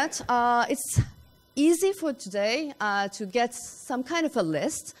thing is that it's easy for today to get some kind of a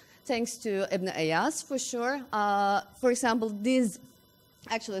list, thanks to Ibn Ayas for sure. For example, this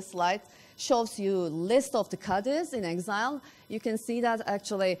actually slide shows you list of the Qadis in exile. You can see that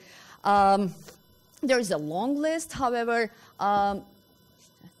actually there is a long list. However,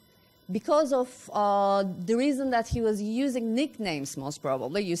 because of the reason that he was using nicknames, most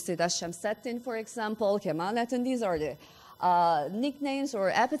probably. You see that Shamsettin, for example, Kemalettin, these are the nicknames or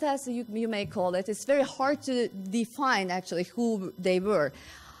epithets you may call it. It's very hard to define actually who they were.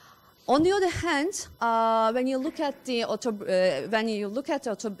 On the other hand, when you look at the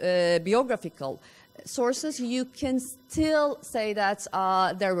biographical sources, you can still say that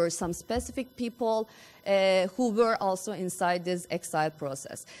there were some specific people who were also inside this exile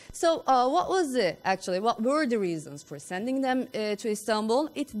process. So what were the reasons for sending them to Istanbul?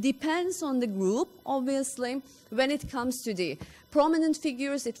 It depends on the group, obviously. When it comes to the prominent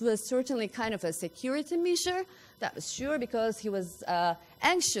figures, it was certainly kind of a security measure. That was sure, because he was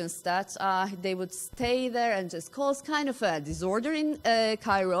anxious that they would stay there and just cause kind of a disorder in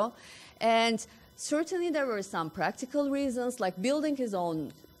Cairo. And certainly there were some practical reasons, like building his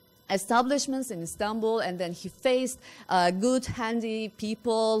own establishments in Istanbul, and then he faced good, handy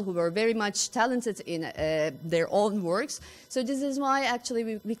people who were very much talented in their own works. So this is why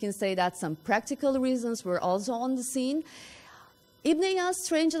actually we can say that some practical reasons were also on the scene. Ibn Iyas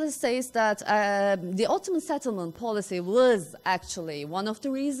strangely says that the Ottoman settlement policy was actually one of the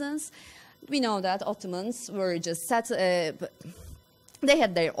reasons. We know that Ottomans were just they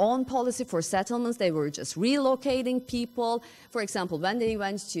had their own policy for settlements. They were just relocating people. For example, when they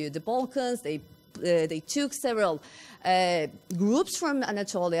went to the Balkans, they took several groups from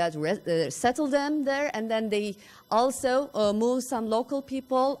Anatolia to settle them there, and then they also moved some local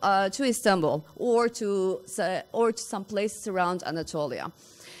people to Istanbul or to some places around Anatolia.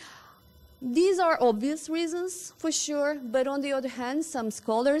 These are obvious reasons for sure, but on the other hand, some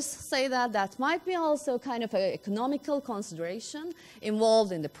scholars say that that might be also kind of an economical consideration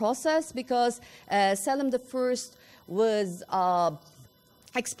involved in the process, because Selim I was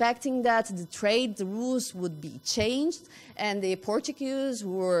expecting that the trade rules would be changed, and the Portuguese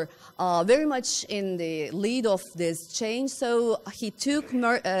were very much in the lead of this change. So he took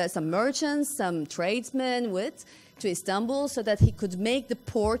some merchants, some tradesmen to Istanbul, so that he could make the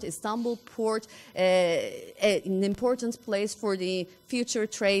port, Istanbul port, an important place for the future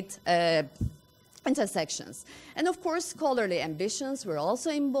trade intersections. And of course, scholarly ambitions were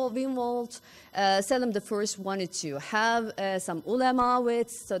also involved. Selim I wanted to have some ulama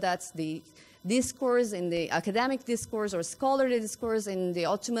so that the discourse in the academic discourse or scholarly discourse in the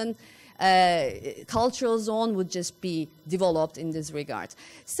Ottoman cultural zone would just be developed in this regard.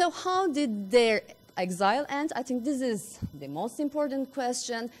 So how did their exile end? I think this is the most important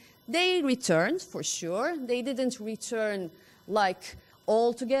question. They returned, for sure. They didn't return like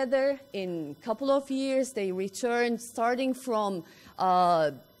all together in a couple of years. They returned starting from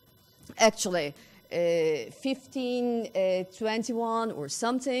actually 1521 or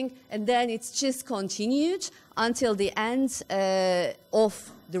something, and then it's just continued until the end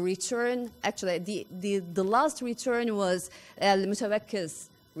of the return. Actually, the last return was Al-Mutawakkil's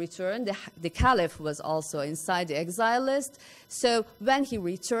return. The Caliph was also inside the exile list. So when he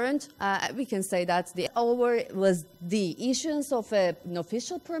returned, we can say that the over was the issuance of an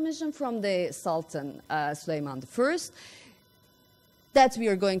official permission from the Sultan Süleyman I. That we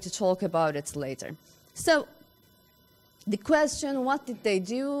are going to talk about it later. So the question, what did they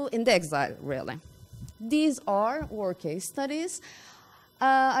do in the exile, really? These are war case studies.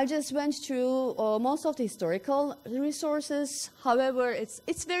 I just went through most of the historical resources. However,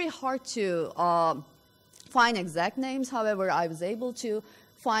 it's very hard to find exact names. However, I was able to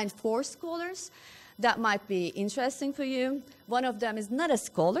find 4 scholars that might be interesting for you. One of them is not a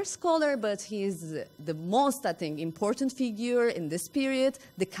scholar, but he's the most, I think, important figure in this period,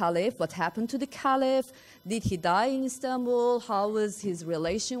 the Caliph. What happened to the Caliph? Did he die in Istanbul? How was his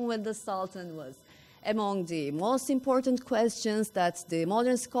relation with the Sultan? Was among the most important questions that the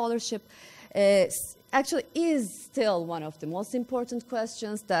modern scholarship actually is still one of the most important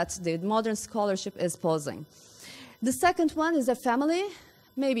questions that the modern scholarship is posing. The second one is a family.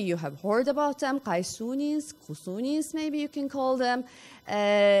 Maybe you have heard about them, Qaysunis, Kusunis, maybe you can call them.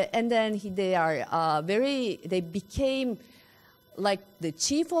 And then they became like the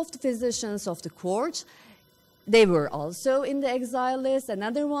chief of the physicians of the court. They were also in the exile list.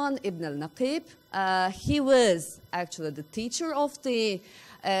 Another one, Ibn al-Naqib. He was actually the teacher of the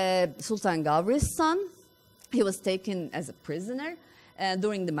Sultan Gavri's son. He was taken as a prisoner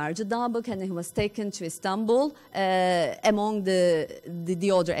during the Marj Dabuk, and he was taken to Istanbul among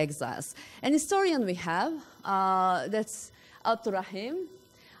the other exiles. An historian we have, that's Abdurrahim,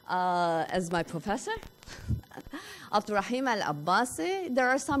 as my professor. Abdurrahim al-Abbasi. There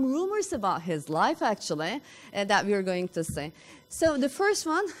are some rumors about his life, actually, that we are going to say. So the first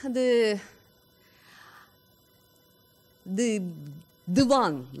one, the the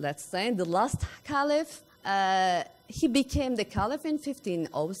one, let's say, the last caliph. He became the caliph in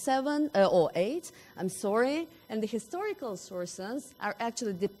 1508, I'm sorry, and the historical sources are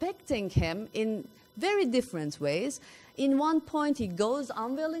actually depicting him in very different ways. In one point, he goes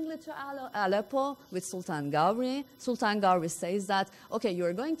unwillingly to Aleppo with Sultan Gawri. Sultan Gawri says that, okay,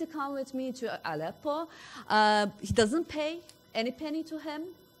 you're going to come with me to Aleppo. He doesn't pay any penny to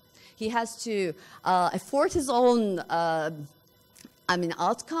him. He has to afford his own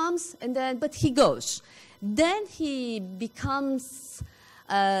outcomes, and then, but he goes. Then he becomes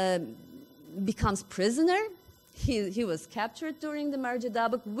prisoner. He was captured during the Marj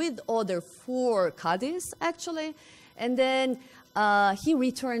Dabak with other 4 Qadis, actually. And then he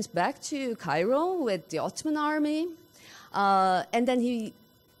returns back to Cairo with the Ottoman army. And then he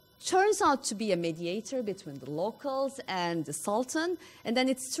turns out to be a mediator between the locals and the Sultan. And then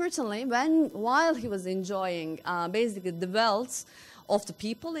it's certainly while he was enjoying basically the wealth of the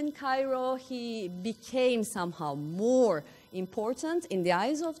people in Cairo, he became somehow more important in the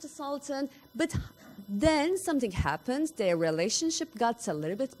eyes of the Sultan. But then something happened. Their relationship got a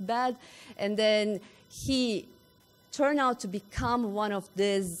little bit bad. And then he turned out to become one of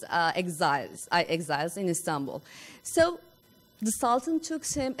these exiles in Istanbul. So the Sultan took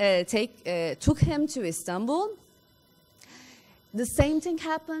him to Istanbul. The same thing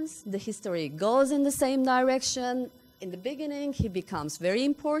happens. The history goes in the same direction. In the beginning, he becomes very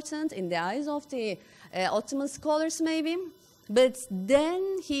important in the eyes of the Ottoman scholars, maybe. But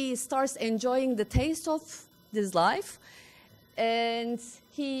then he starts enjoying the taste of this life. And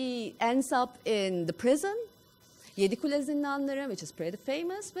he ends up in the prison, Yedikule Zindanları, which is pretty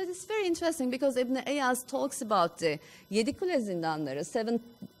famous. But it's very interesting because Ibn Iyas talks about the Yedikule Zindanları, 7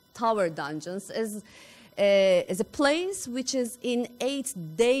 tower dungeons, as a place which is in 8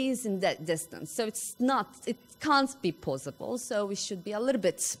 days in that distance. So it can't be possible. So we should be a little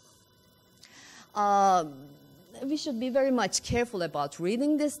bit, we should be very much careful about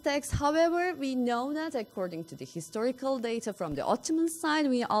reading this text. However, we know that according to the historical data from the Ottoman side,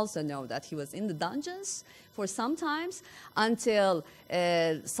 we also know that he was in the dungeons for some times until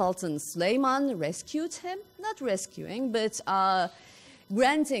Sultan Süleyman rescued him, not rescuing, but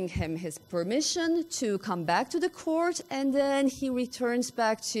granting him his permission to come back to the court, and then he returns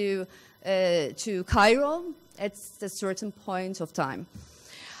back to Cairo at a certain point of time.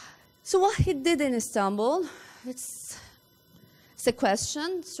 So what he did in Istanbul, it's a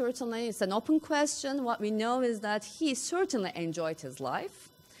question, certainly it's an open question. What we know is that he certainly enjoyed his life.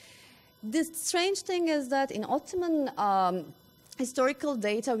 The strange thing is that in Ottoman historical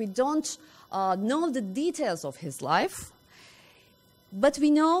data, we don't know the details of his life. But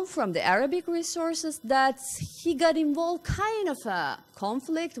we know from the Arabic resources that he got involved kind of a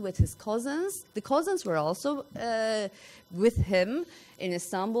conflict with his cousins. The cousins were also with him in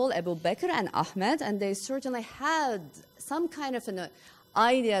Istanbul, Abu Bakr and Ahmed, and they certainly had some kind of an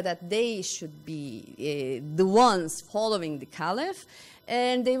idea that they should be the ones following the caliph.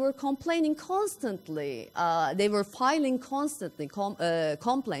 And they were complaining constantly. They were filing constantly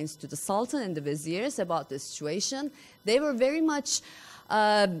complaints to the Sultan and the viziers about the situation. They were very much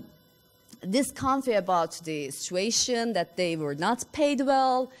discomfort about the situation, that they were not paid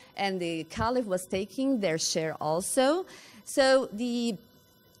well, and the caliph was taking their share also. So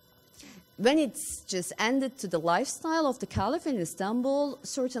when it's just ended to the lifestyle of the caliph in Istanbul,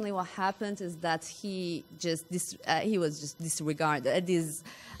 certainly what happened is that he was just disregarded,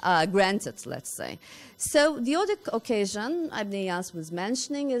 granted, let's say. So the other occasion Ibn Iyas was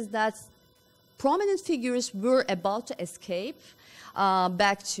mentioning is that prominent figures were about to escape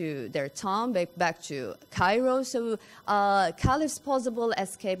back to their town, back to Cairo. So Caliph's possible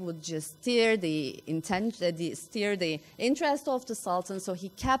escape would just steer the interest of the Sultan. So he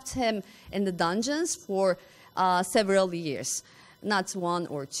kept him in the dungeons for several years. Not 1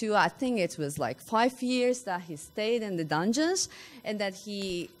 or 2, I think it was like 5 years that he stayed in the dungeons and that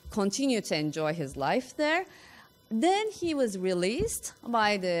he continued to enjoy his life there. Then he was released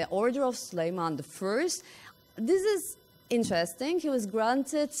by the order of Suleiman I. This is interesting. He was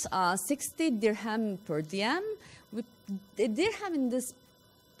granted 60 dirham per diem. The dirham in this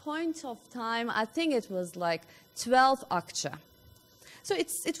point of time, I think it was like 12 akça. So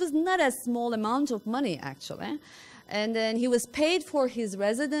it was not a small amount of money, actually. And then he was paid for his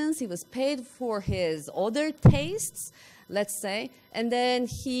residence. He was paid for his other tastes, let's say. And then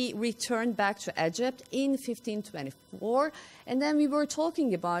he returned back to Egypt in 1524. And then we were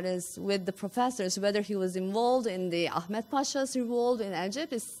talking about this with the professors, whether he was involved in the Ahmed Pasha's revolt in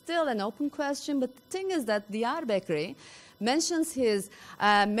Egypt is still an open question. But the thing is that Diyarbakir, mentions his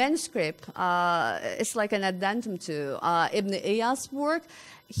manuscript. It's like an addendum to Ibn Iyas' work.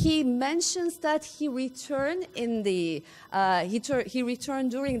 He mentions that he returned in the he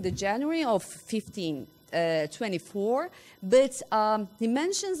returned during the January of 1524, but he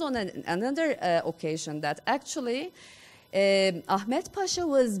mentions on another occasion that actually Ahmed Pasha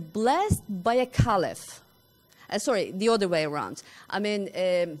was blessed by a caliph. Sorry, the other way around. I mean,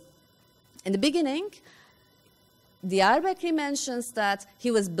 in the beginning, the Arbakri mentions that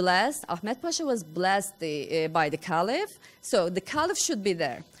he was blessed, Ahmed Pasha was blessed by the caliph, so the caliph should be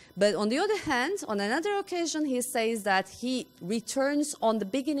there. But on the other hand, on another occasion, he says that he returns on the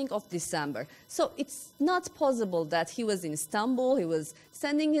beginning of December. So it's not possible that he was in Istanbul, he was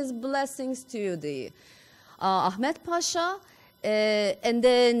sending his blessings to the Ahmed Pasha, and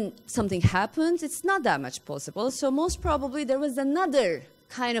then something happened. It's not that much possible. So most probably there was another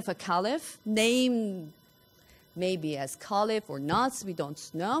kind of a caliph named maybe as caliph or not, we don't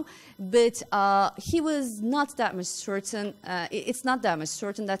know. But he was not that much certain. It's not that much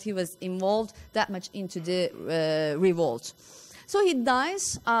certain that he was involved that much into the revolt. So he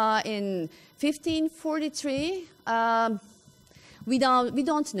dies in 1543. We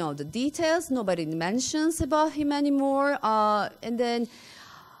don't know the details. Nobody mentions about him anymore. And then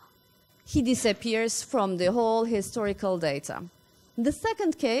he disappears from the whole historical data. The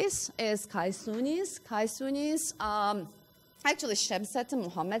second case is Qaysuni's. Actually Shemseddin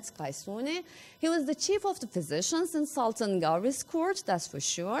Muhammad Qaysuni. He was the chief of the physicians in Sultan Gavri's court, that's for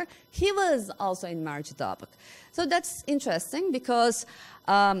sure. He was also in Marjidabak. So that's interesting because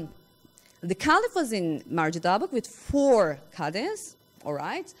the caliph was in Marjidabak with 4 qadis, all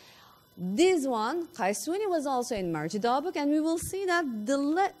right? This one, Qaysuni, was also in Marjidabak, and we will see that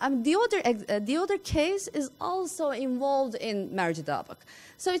the other case is also involved in Marjidabak.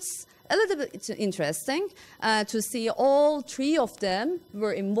 So it's a little bit interesting to see all 3 of them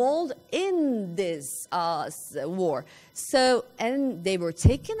were involved in this war. So, and they were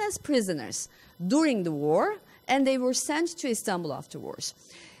taken as prisoners during the war, and they were sent to Istanbul afterwards.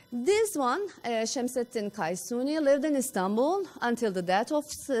 This one, Shemseddin Qaysuni, lived in Istanbul until the death of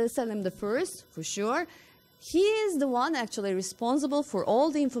Selim I, for sure. He is the one actually responsible for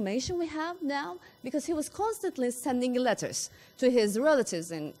all the information we have now because he was constantly sending letters to his relatives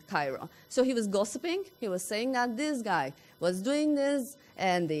in Cairo. So he was gossiping. He was saying that this guy was doing this,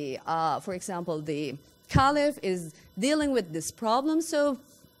 and for example, the caliph is dealing with this problem. So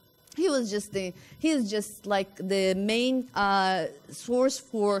he is just like the main source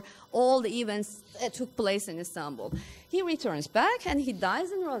for all the events that took place in Istanbul. He returns back and he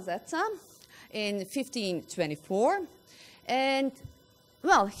dies in Rosetta in 1524. And,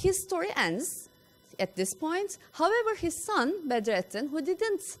 well, his story ends at this point. However, his son, Bedrettin, who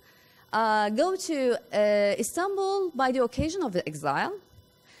didn't go to Istanbul by the occasion of the exile,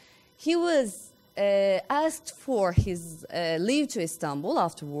 he was asked for his leave to Istanbul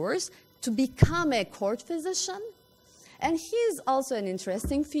afterwards to become a court physician. And he is also an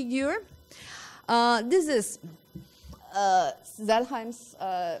interesting figure. This is Zelheim's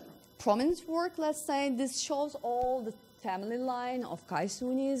prominent work, let's say. This shows all the family line of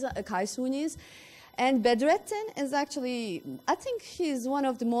Qaysuni's. And Bedrettin is actually, I think he's one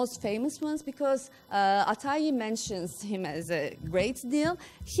of the most famous ones because Atayi mentions him as a great deal.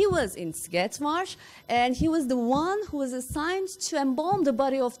 He was in Sgetvar, and he was the one who was assigned to embalm the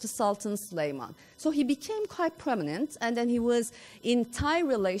body of the Sultan Süleyman. So he became quite prominent, and then he was in tight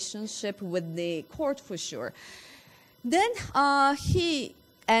relationship with the court for sure. Then he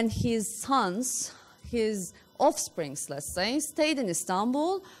and his sons, his offsprings, let's say, stayed in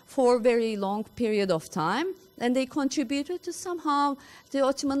Istanbul for a very long period of time, and they contributed to somehow the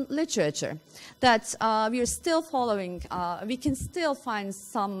Ottoman literature that we are still following. We can still find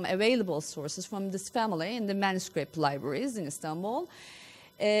some available sources from this family in the manuscript libraries in Istanbul.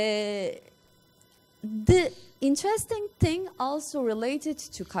 The interesting thing also related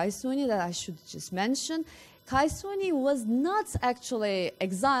to Qaysuni that I should just mention, Qaysuni was not actually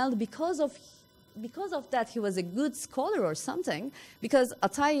exiled because of that he was a good scholar or something, because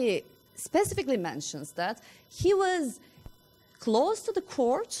Atayi specifically mentions that he was close to the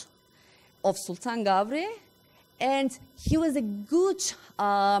court of Sultan Gavri, and he was a good,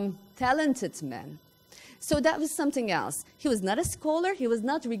 talented man. So that was something else. He was not a scholar. He was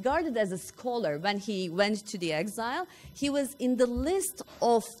not regarded as a scholar when he went to the exile. He was in the list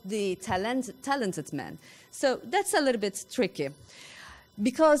of the talented men. So that's a little bit tricky.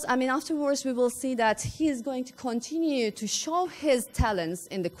 Because, I mean, afterwards we will see that he is going to continue to show his talents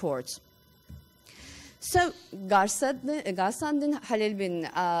in the court. So, Garsaddin Halil bin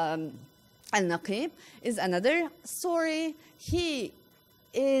Al-Naqib is another story. He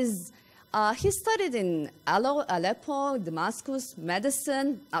studied in Aleppo, Damascus,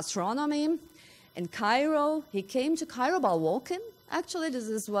 medicine, astronomy. In Cairo, he came to Cairo by walking. Actually, this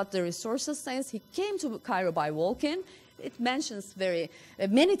is what the resources says. He came to Cairo by walking. It mentions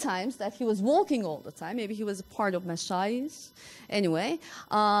many times that he was walking all the time. Maybe he was a part of Mashayikh. Anyway,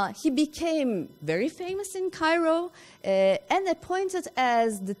 he became very famous in Cairo and appointed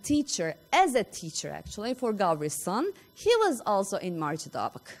as a teacher actually, for Gavri's son. He was also in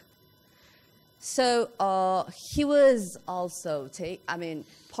Marjadabak. So he was also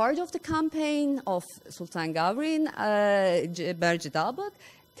part of the campaign of Sultan Gavri in Marjadabak,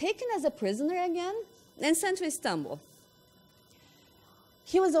 taken as a prisoner again and sent to Istanbul.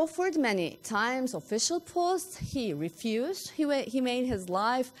 He was offered many times official posts. He refused. He made his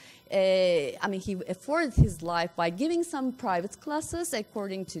life, he afforded his life by giving some private classes,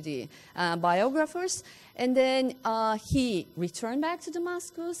 according to the biographers. And then he returned back to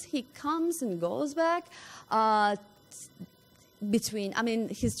Damascus. He comes and goes back.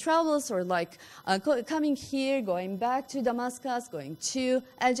 His travels are like coming here, going back to Damascus, going to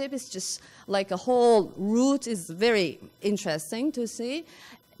Egypt. It's just like a whole route is very interesting to see.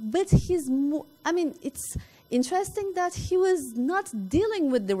 But it's interesting that he was not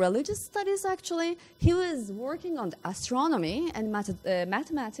dealing with the religious studies, actually. He was working on astronomy and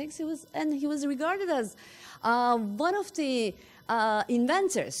mathematics. He was regarded as one of the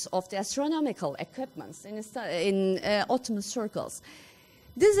inventors of the astronomical equipments in Ottoman circles.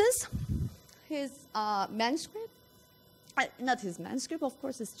 This is his manuscript. Not his manuscript, of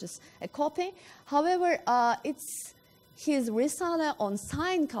course, it's just a copy. However, it's his Risale on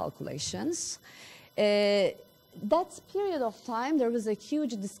sine calculations. That period of time, there was a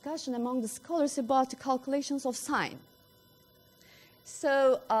huge discussion among the scholars about the calculations of sine.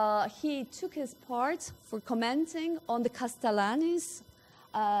 So he took his part for commenting on the Castellani's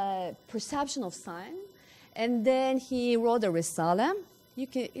perception of sine, and then he wrote a Risale.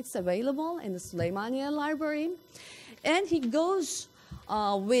 It's available in the Suleymaniye library, and he goes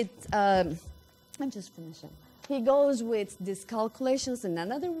with. I'm just finishing. He goes with these calculations in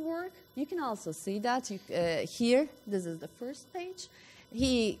another work. You can also see that here. This is the first page.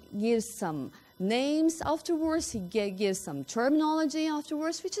 He gives some names afterwards. He gives some terminology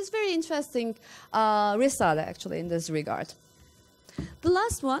afterwards, which is very interesting Risale, actually, in this regard. The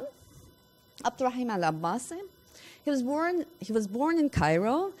last one, Abdurrahim al-Abbasi. He was born in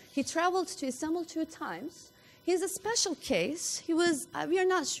Cairo. He traveled to Istanbul 2 times. He's a special case. We are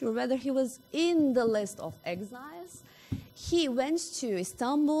not sure whether he was in the list of exiles. He went to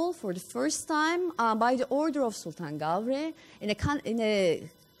Istanbul for the first time by the order of Sultan Gavri in a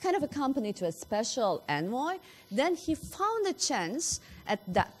kind of accompanied to a special envoy. Then he found a chance at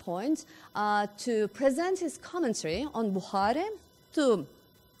that point to present his commentary on Bukhari to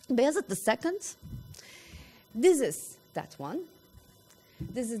Bayezid II. This is that one.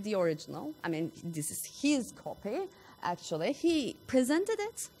 This is the original. This is his copy, actually. He presented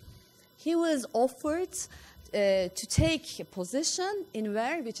it. He was offered to take a position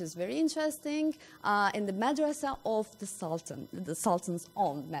which is very interesting, in the madrasa of the Sultan, the Sultan's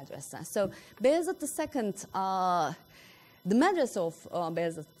own madrasa. So Bayezid II, the madrasa of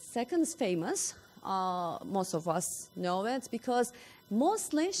Bayezid II is famous. Most of us know it because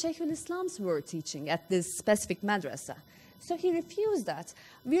mostly Shaykhul Islams were teaching at this specific madrasa. So he refused that.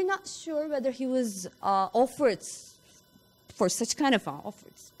 We're not sure whether he was offered for such kind of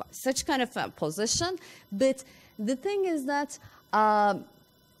a position, but the thing is that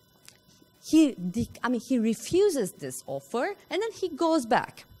he refuses this offer, and then he goes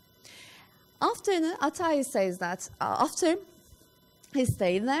back. After Atai says that after he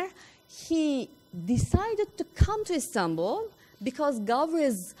stayed there, he decided to come to Istanbul because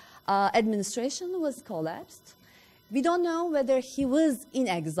Gavri's administration was collapsed. We don't know whether he was in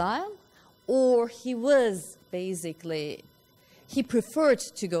exile or he preferred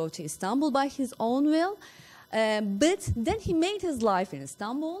to go to Istanbul by his own will. But then he made his life in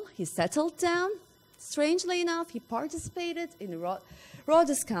Istanbul. He settled down. Strangely enough, he participated in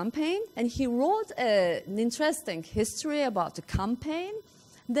Rhodes campaign, and he wrote an interesting history about the campaign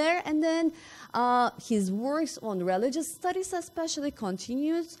there. And then his works on religious studies especially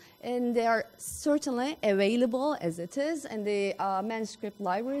continued, and they are certainly available as it is in the manuscript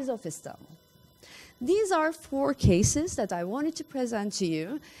libraries of Istanbul. These are 4 cases that I wanted to present to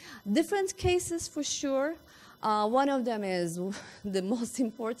you. Different cases for sure. One of them is the most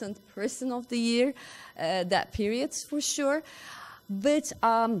important person of the year, that period for sure. But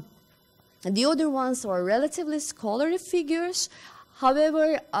the other ones are relatively scholarly figures.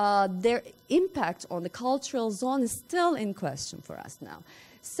 However, their impact on the cultural zone is still in question for us now.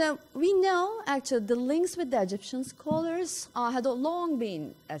 So we know actually the links with the Egyptian scholars had long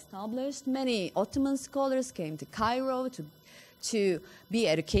been established. Many Ottoman scholars came to Cairo to be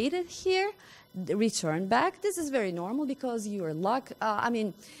educated here, return back. This is very normal because you are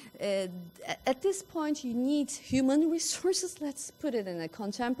at this point you need human resources, let's put it in a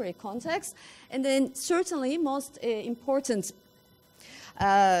contemporary context. And then certainly most important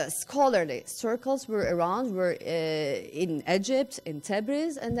scholarly circles were in Egypt, in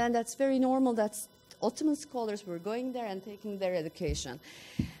Tabriz, and then that's very normal that Ottoman scholars were going there and taking their education.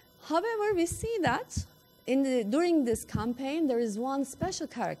 However, we see that during this campaign, there is one special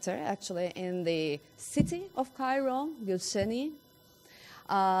character actually in the city of Cairo, Gulshani,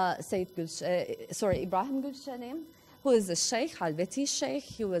 Ibrahim Gulshani, who is a sheikh, Halveti sheikh.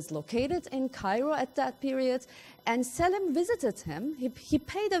 He was located in Cairo at that period, and Selim visited him. He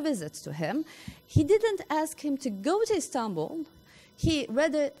paid a visit to him. He didn't ask him to go to Istanbul. He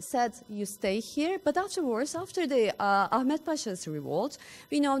rather said, you stay here. But afterwards, after the Ahmed Pasha's revolt,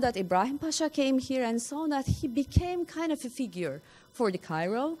 we know that Ibrahim Pasha came here and saw that he became kind of a figure for the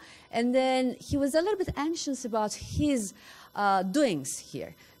Cairo. And then he was a little bit anxious about his doings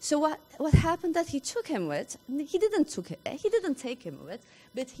here. So what happened that he took him with, he didn't take him with,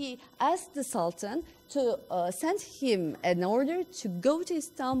 but he asked the Sultan to send him an order to go to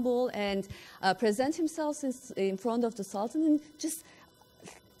Istanbul and present himself in front of the Sultan and just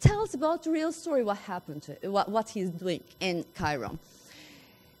tell us about the real story, what happened to what he's doing in Cairo.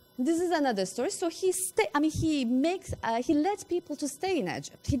 This is another story. So he led people to stay in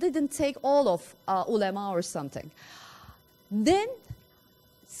Egypt. He didn't take all of ulama or something. Then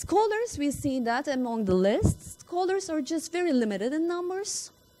scholars, we see that among the lists, scholars are just very limited in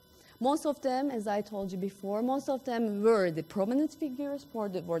numbers. Most of them, as I told you before, most of them were the prominent figures, were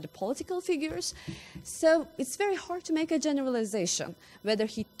the political figures. So it's very hard to make a generalization, whether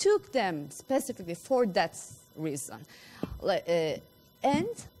he took them specifically for that reason.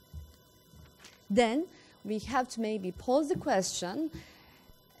 And then we have to maybe pose the question,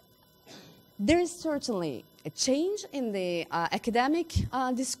 there is certainly a change in the academic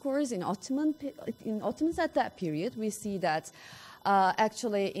discourse in Ottomans at that period. We see that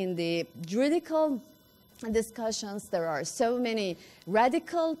actually in the juridical discussions, there are so many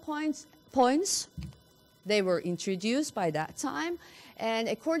radical points. They were introduced by that time. And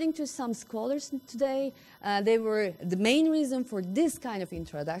according to some scholars today, the main reason for this kind of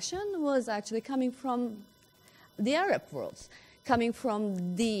introduction was actually coming from the Arab world, coming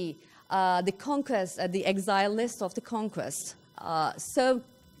from the conquest, the exile list of the conquest. So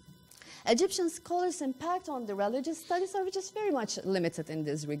Egyptian scholars' impact on the religious studies are just very much limited in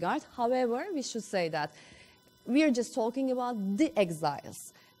this regard. However, we should say that we are just talking about the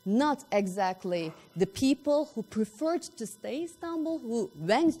exiles, not exactly the people who preferred to stay in Istanbul, who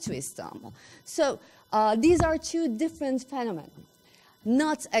went to Istanbul. So these are two different phenomena.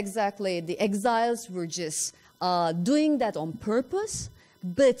 Not exactly the exiles were just doing that on purpose,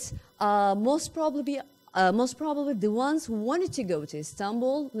 but most probably the ones who wanted to go to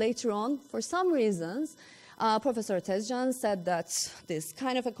Istanbul later on, for some reasons, Professor Tezcan said that this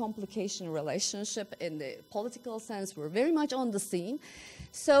kind of a complication relationship in the political sense were very much on the scene.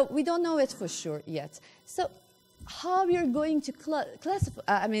 So we don't know it for sure yet. So how we are going to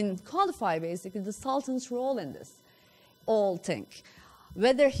qualify basically the Sultan's role in this whole thing,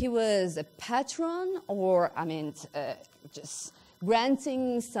 whether he was a patron or just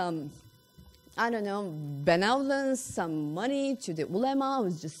granting some, benevolence, some money to the ulama who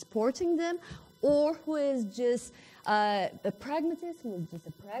is just supporting them, or who is just a pragmatist,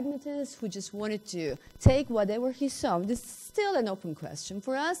 who just wanted to take whatever he saw. This is still an open question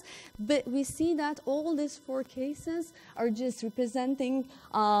for us, but we see that all these four cases are just representing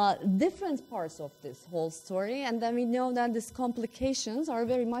different parts of this whole story, and then we know that these complications are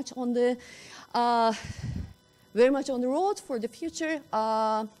very much on the road for the future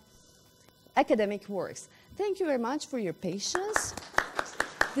academic works. Thank you very much for your patience.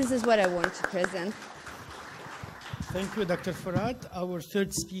 This is what I wanted to present. Thank you, Dr. Farad. Our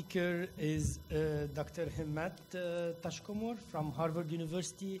third speaker is Dr. Himmat Tashkomor from Harvard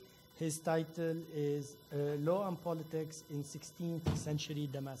University. His title is Law and Politics in 16th Century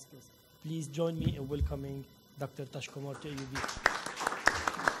Damascus. Please join me in welcoming Dr. Tashkomor to AUB.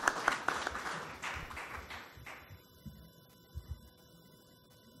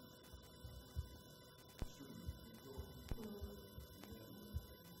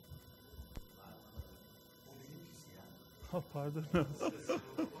 Oh, pardon.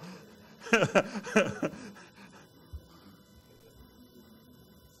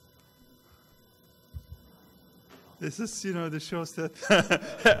 this is, the shows that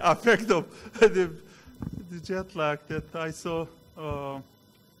effect of the jet lag that I saw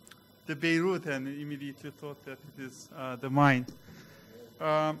the Beirut and immediately thought that it is the mine.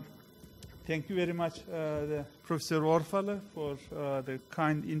 Thank you very much, Professor Orfalı, for the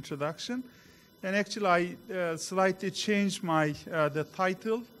kind introduction. And actually, I slightly changed my the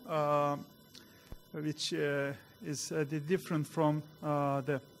title, which is different from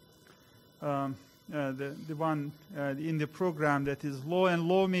the one in the program, that is Law and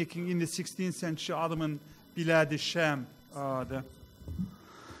Lawmaking in the 16th Century Ottoman Bilad-i Sham. The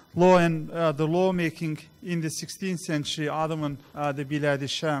law and the lawmaking in the 16th century Ottoman the Bilad-i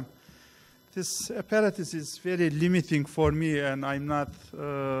Sham. This apparatus is very limiting for me, and I'm not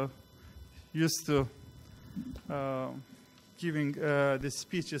used to giving the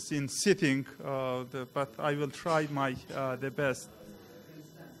speeches in sitting, but I will try my the best.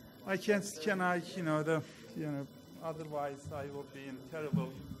 I can't, can I, otherwise I will be in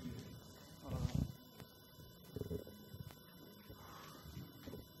terrible. I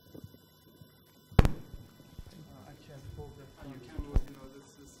can't hold it.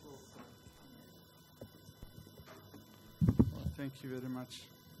 This is also. Well, thank you very much.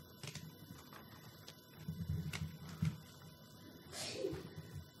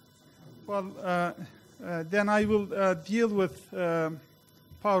 Well, then I will deal with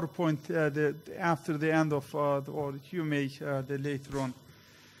PowerPoint after the end of, or you may later on.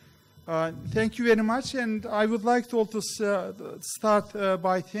 Thank you very much, and I would like to also start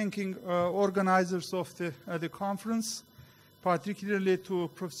by thanking organizers of the conference, particularly to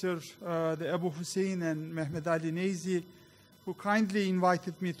Professor Abu Hussein and Mehmet Ali Neyzi, who kindly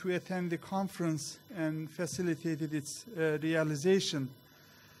invited me to attend the conference and facilitated its realization.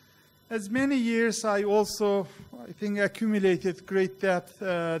 As many years, I also, I think, accumulated great depth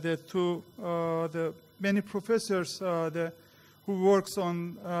to the many professors who works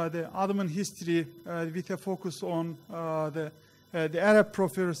on the Ottoman history with a focus on the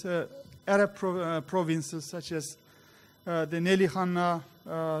Arab provinces, such as the Neli Hanna,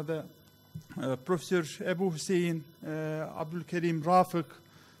 the Professor Abu Hussein, Abdul Karim Rafik,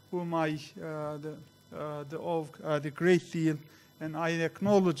 whom I owe the great deal. And I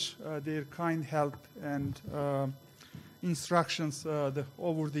acknowledge their kind help and instructions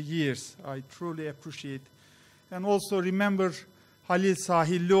over the years. I truly appreciate. And also remember Halil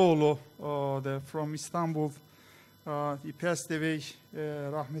Sahillioğlu from Istanbul. He passed away,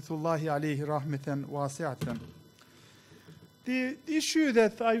 rahmetullahi alayhi rahmeten wasi'atan. The issue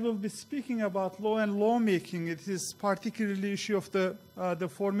that I will be speaking about, law and lawmaking, it is particularly issue of the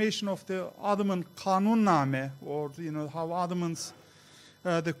formation of the Ottoman Kanunname, or how Ottomans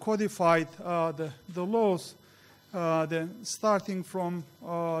codified the laws, starting from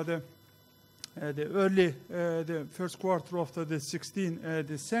the early the first quarter of the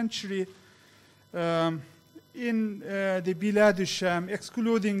 16th century. In the Bilad-i Sham,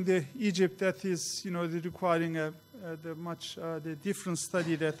 excluding the Egypt, that is requiring the much the different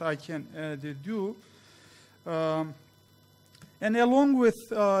study that I can do, and along with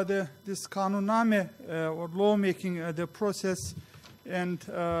this Kanunname or lawmaking the process, and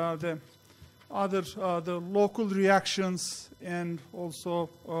the other the local reactions, and also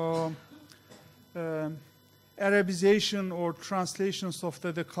Arabization or translations of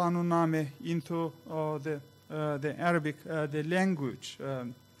the Kanunname into the Arabic the language.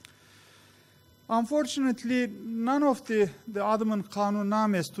 Unfortunately, none of the Ottoman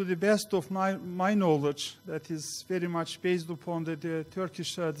Kanunnames, to the best of my knowledge, that is very much based upon the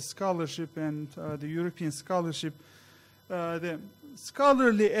Turkish the scholarship and the European scholarship, the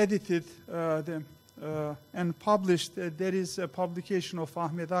scholarly edited and published. There is a publication of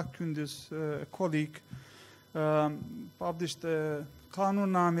Ahmet Akkündüz, a colleague, published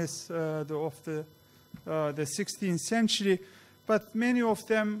Kanunnames of the 16th century. But many of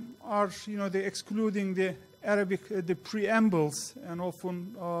them are, they're excluding the Arabic, the preambles, and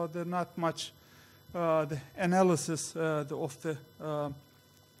often they're not much the analysis of the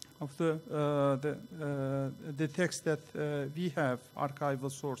text that we have,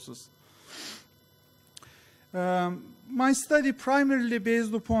 archival sources. My study primarily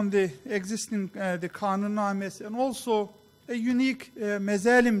based upon the existing the Kanunnames, and also a unique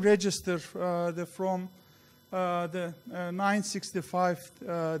Mezalim register from the 965,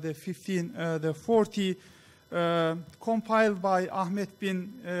 the 1540, compiled by Ahmet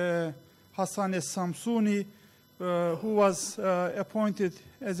bin Hasan es-Samsuni, who was appointed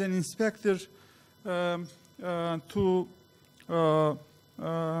as an inspector to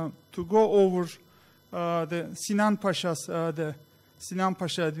go over the Sinan Pasha's, the Sinan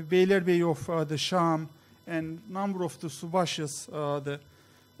Pasha, the Beylerbeyi of the Sham, and number of the subashis, the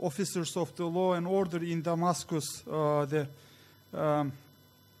officers of the law and order in Damascus,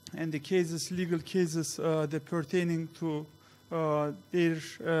 and the cases, legal cases, pertaining to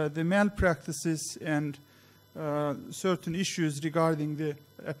the malpractices and certain issues regarding the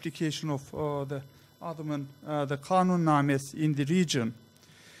application of the Ottoman, the Kanunnamehs in the region.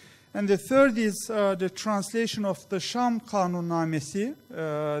 And the third is the translation of the Sham Kanunnamesi,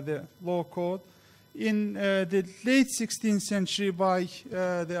 the law code, in the late 16th century by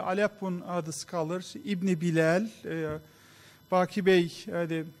the Aleppon the scholars, Ibn Bilal. Baki Bey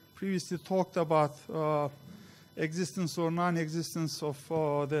they previously talked about existence or non-existence of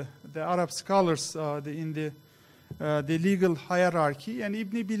the Arab scholars in the legal hierarchy. And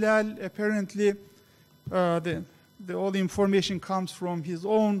Ibn Bilal apparently, all the information comes from his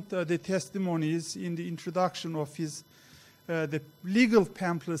own the testimonies in the introduction of his the legal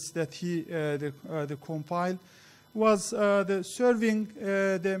pamphlets that he compiled, was serving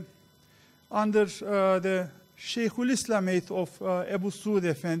under the Sheikhul Islamate of Ebu Suud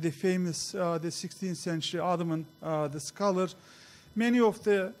Efendi, the famous the 16th century Ottoman the scholar. Many of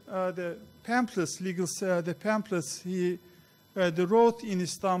the pamphlets, legal the pamphlets he wrote in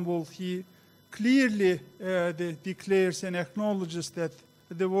Istanbul, he clearly declares and acknowledges that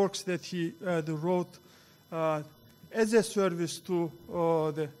the works that he wrote as a service to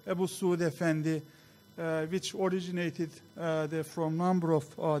the Ebu Suud Efendi, which originated from number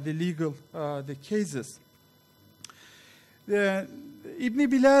of the legal the cases. Ibn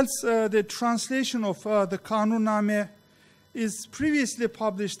Bilal's the translation of the Kanunnameh is previously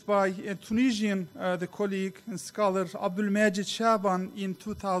published by a Tunisian the colleague and scholar Abdulmajid Shaban in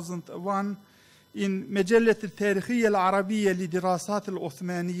 2001 in مجلة التاريخية العربية لدراسات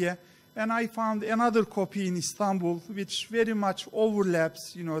العثمانية, and I found another copy in Istanbul which very much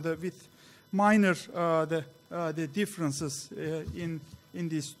overlaps, with minor the differences in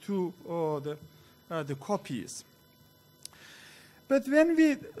these two the copies. But when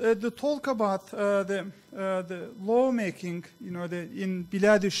we talk about the lawmaking, in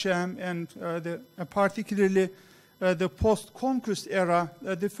Bilad al-Sham and particularly the post-conquest era,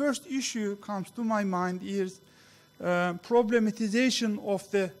 the first issue comes to my mind is problematization of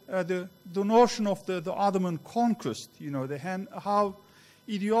the notion of the Ottoman conquest. How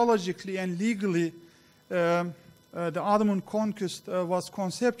ideologically and legally the Ottoman conquest was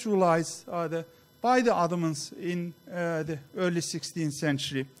conceptualized by the Ottomans in the early 16th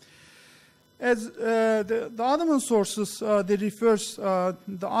century. As the Ottoman sources, they refers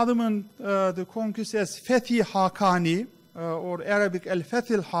the Ottoman the conquest as Fethi Haqqani, or Arabic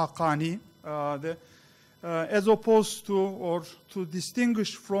Al-Fath al-Haqqani, as opposed to, or to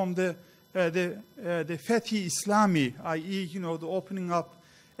distinguish from the Fethi Islami, i.e., the opening up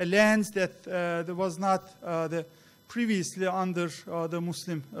a lands that there was not previously under the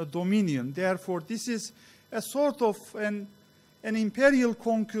Muslim dominion. Therefore, this is a sort of an imperial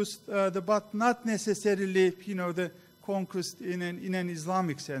conquest, but not necessarily, the conquest in an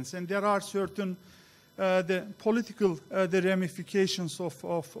Islamic sense. And there are certain the political the ramifications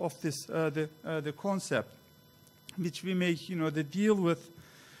of this the concept, which we may deal with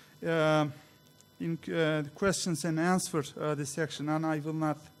in questions and answers the section, and I will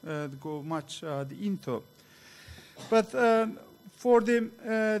not go much into. But for the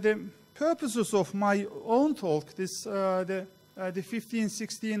purposes of my own talk, this the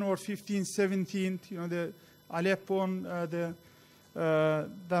 1516 or 1517, the Aleppon, the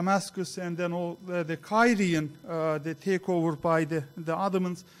Damascus, and then all the Cairene, the takeover by the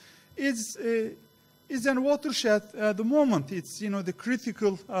Ottomans, is an watershed the moment. It's the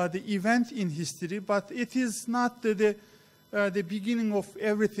critical the event in history, but it is not the beginning of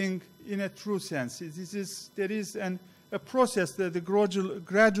everything in a true sense. There is a process, the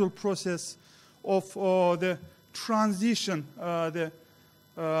gradual process of the transition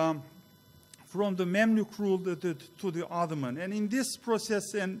from the Mamluk rule to the Ottoman. And in this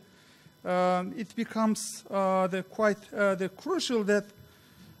process, and it becomes quite crucial that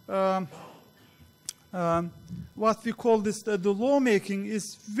what we call this the lawmaking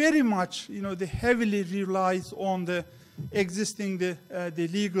is very much the heavily relies on the existing the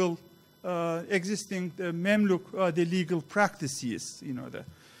legal existing the Mamluk the legal practices.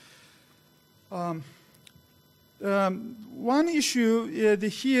 One issue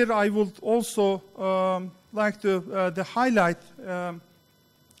here I would also like to highlight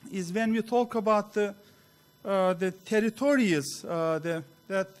is when we talk about the territories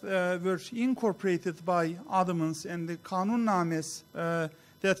that were incorporated by Ottomans and the Kanunnamehs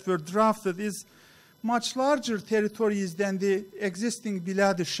that were drafted is much larger territories than the existing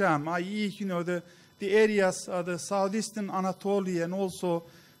Bilad al-Sham, i.e., the the areas, the southeastern Anatolia and also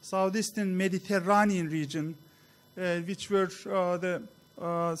southeastern Mediterranean region, which were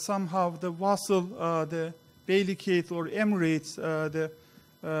somehow the vassal, the beylikate or emirates,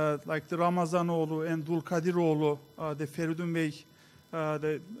 like the Ramazanoğlu and Dulkadiroğlu, the Feridun Bey,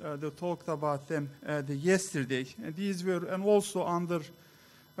 they talked about them yesterday. And these were, and also under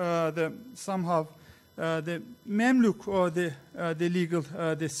somehow the Memluk or the legal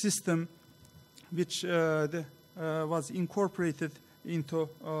the system, which was incorporated into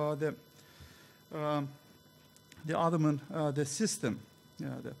the Ottoman the system.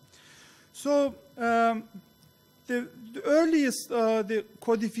 So the earliest the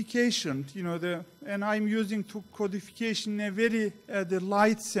codification, and I'm using codification in a very the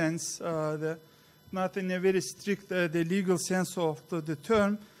light sense, not in a very strict the legal sense of the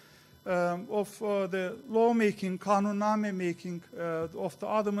term, of the lawmaking, kanunname making of the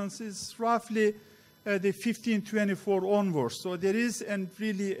Ottomans is roughly the 1524 onwards. So there is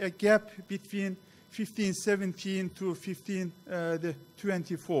really a gap between 1517 to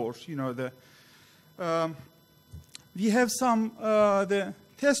 1524. We have some the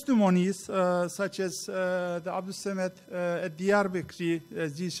testimonies such as the Abdülsemet Diyarbakri,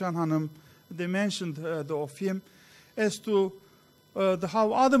 Zişan Hanım, they mentioned of him, as to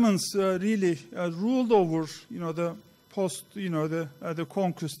how Ottomans really ruled over, the post, the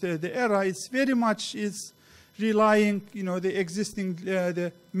conquest, the era. It's very much is relying, the existing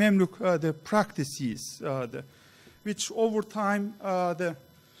the Memluk the practices, which over time the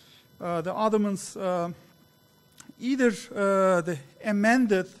Ottomans either the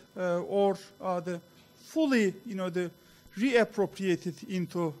amended or the fully, the reappropriated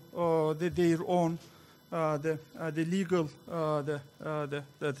into their own the legal the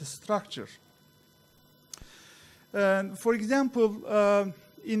structure. For example,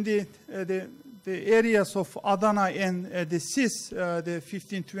 in the areas of Adana and the Sis, the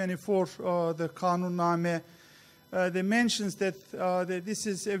 1524 the Kanunname, they mentions that this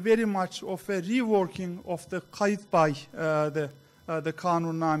is very much of a reworking of the Kayıtbay, the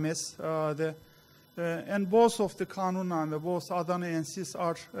Kanunnames, and both of the Kanunname, both Adana and Sis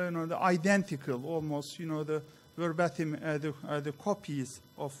are the identical, almost the verbatim the copies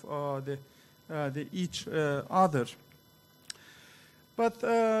of the each other. But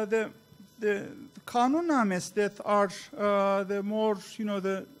the Kanunnames that are the more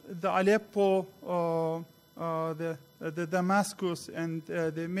the Aleppo, the Damascus and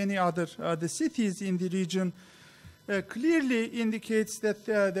the many other the cities in the region clearly indicates that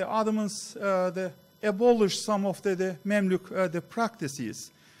the Ottomans abolished some of the Memluk the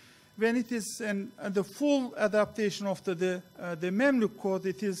practices. When it is the full adaptation of the Memluk code,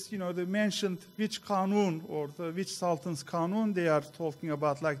 it is they mentioned which kanun or which sultan's kanun they are talking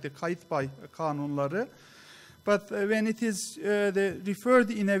about, like the Kayıtbay kanunları. But when it is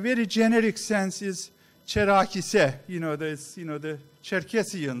referred in a very generic sense, is Cherakise, the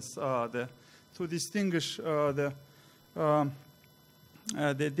Cherkessians, to distinguish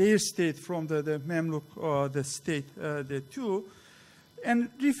their state from the Memluk the state, the two, and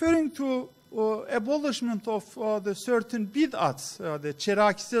referring to abolishment of the certain bid'ats, the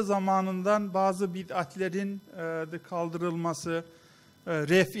Cherakise zamanından bazı bid'atlerin the kaldırılması,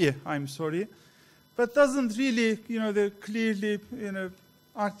 refi, I'm sorry, but doesn't really, the clearly,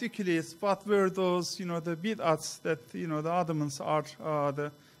 articulates what were those, the bid'ats that, the Ottomans are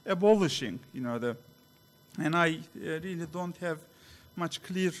the abolishing, and I really don't have much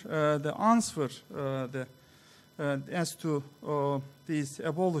clear the answer as to these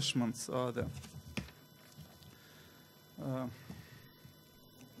abolishments.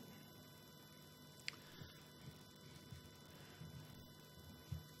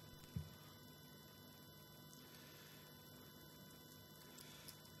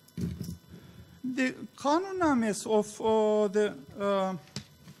 The Kanunnames of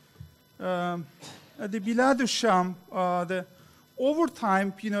the Bilad Sham, over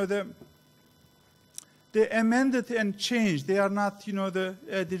time, they amended and changed. They are not,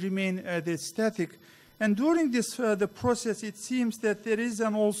 they remain the static. And during this the process, it seems that there is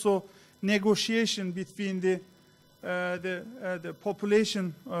an also negotiation between the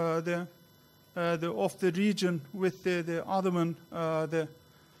population of the region with the Ottoman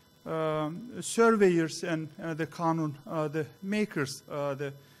surveyors and the kanun the makers.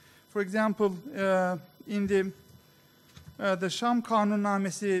 For example, in the Sham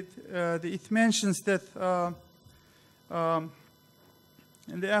Kanunnamesi, it mentions that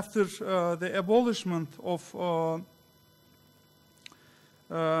and after the abolishment of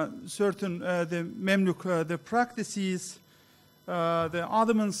certain the Memluk the practices, the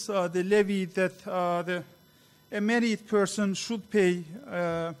Ottomans they levied that a married person should pay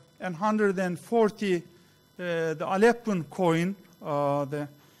 140 the Aleppan coin,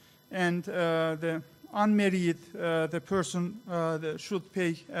 and the unmarried the person should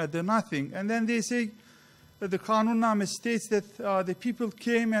pay the nothing. And then they say that the Kanunname states that the people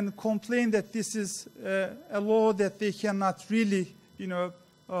came and complained that this is a law that they cannot really,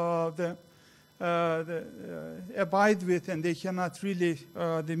 abide with, and they cannot really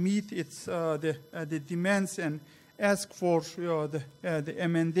meet its the demands and ask for the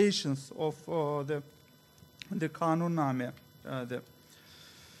emendations of the Kanunname.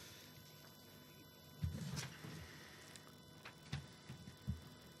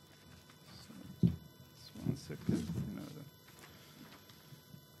 One second.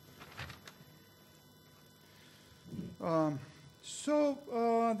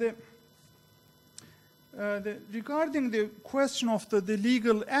 Regarding the question of the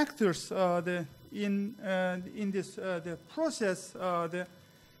legal actors in this the process,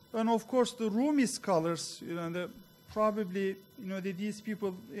 and of course the Rumi scholars, probably these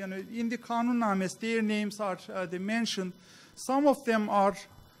people, in the Kanunnames, their names are mentioned. Some of them are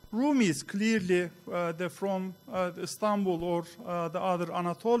Rumis, clearly from Istanbul or the other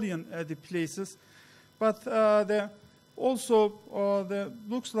Anatolian the places, but also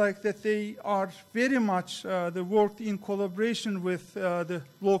looks like that they are very much they worked in collaboration with the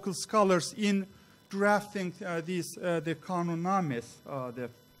local scholars in drafting these the Kanunnames.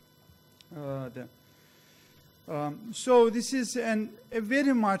 So this is a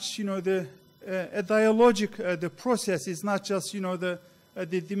very much a dialogic the process is not just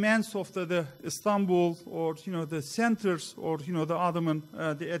the demands of the Istanbul or the centers or the Ottoman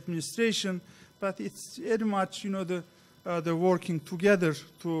the administration, but it's very much the working together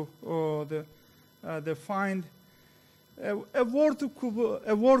to find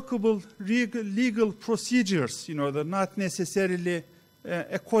a workable legal procedures, the not necessarily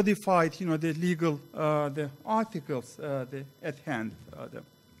a codified the legal the articles at hand.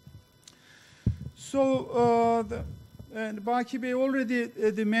 And Baki Bey already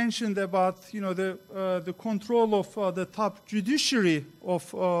mentioned about the control of the top judiciary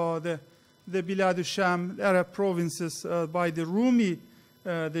of the Bilad Sham Arab provinces by the Rumi,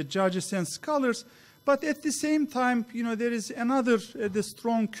 the judges and scholars. But at the same time, there is another the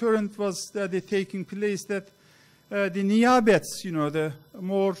strong current was taking place that the niyabets, the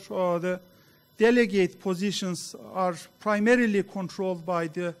more the delegate positions are primarily controlled by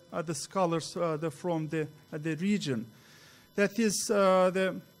the scholars from the region. That is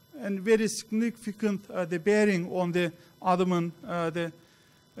and very significant the bearing on the Ottoman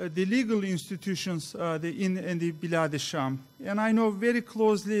the legal institutions in the Bilad Sham. And I know very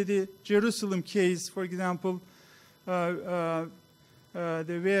closely the Jerusalem case, for example, where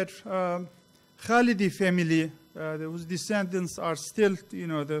Khalidi family, whose descendants are still,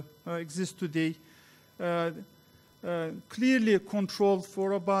 exist today, clearly controlled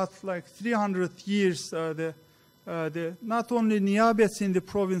for about like 300 years not only niyabets in the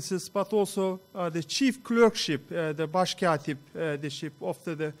provinces, but also the chief clerkship, the bashkatib, the ship of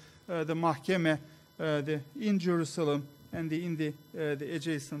the mahkeme in Jerusalem and in the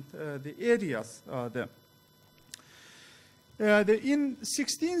adjacent the areas. In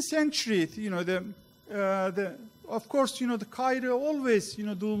 16th century, of course, the Cairo always,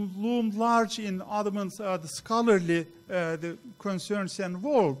 loomed large in Ottoman's the scholarly the concerns and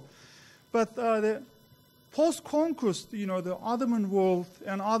world, but the post-conquest, the Ottoman world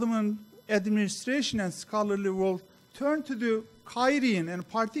and Ottoman administration and scholarly world turned to the Cairene and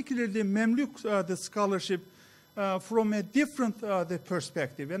particularly Memluk the scholarship from a different the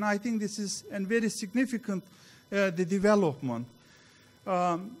perspective, and I think this is a very significant the development.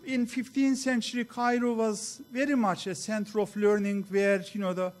 In 15th century, Cairo was very much a center of learning where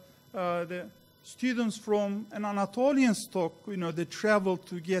the students from an Anatolian stock, they traveled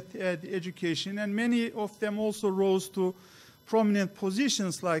to get the education, and many of them also rose to prominent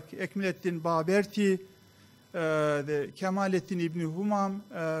positions like Ekmeleddin Baberti, the Kemalettin ibn Humam,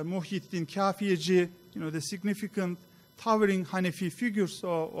 Muhyiddin Kafiyeci, the significant towering Hanefi figures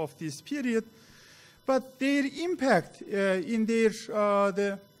of this period. But their impact in their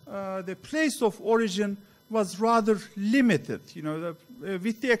the place of origin was rather limited.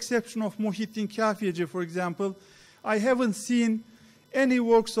 With the exception of Muhyiddin Kafiyeci, for example, I haven't seen any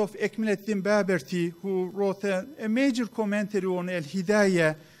works of Ekmeleddin Baberti, who wrote a major commentary on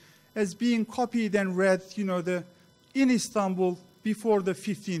El-Hidayah, as being copied and read, in Istanbul before the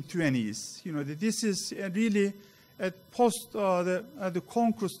 1520s. This is really a post the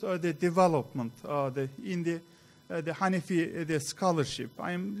conquest the development in the the Hanafi the scholarship.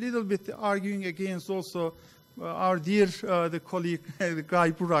 I'm a little bit arguing against also our dear the colleague the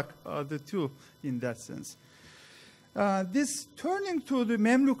Guy Burak, the two in that sense. This turning to the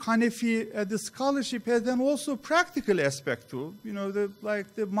Memluk Hanefi, the scholarship has then also practical aspect too. You know,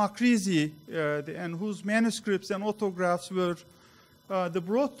 like the Makrizi, and whose manuscripts and autographs were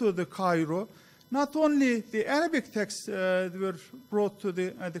brought to the Cairo. Not only the Arabic texts were brought to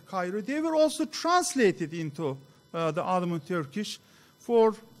the Cairo, they were also translated into the Ottoman Turkish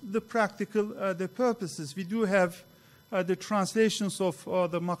for the practical the purposes. We do have the translations of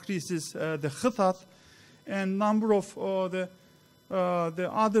the Makrizi's the Khitat, and number of the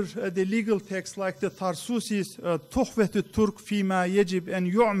other the legal texts like the Tarsusi's Tuhfetü Turk Fima Yecib en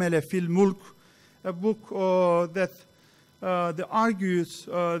Yu'mele fil Mulk, a book that argues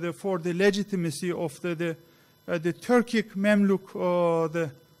for the legitimacy of the Turkic Memluk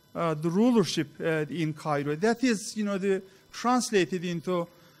the rulership in Cairo. That is, you know, translated into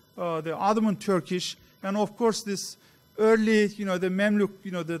the Ottoman Turkish, and of course this early, you know, the Memluk,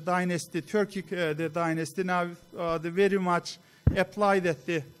 you know, the dynasty, the Turkic the dynasty now they very much applied at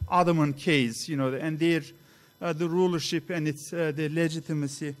the Ottoman case, you know, and their the rulership and its the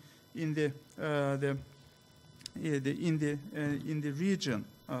legitimacy in the region.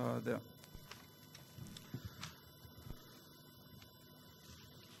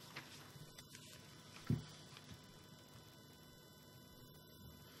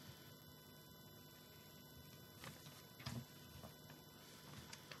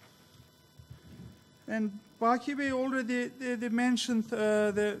 And Baki Bey already they mentioned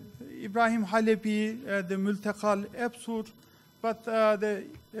the Ibrahim Halebi, the Multaqal Ebsur, but the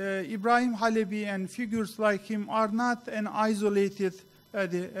Ibrahim Halebi and figures like him are not an isolated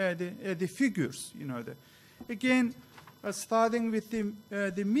the figures. You know, again, starting with the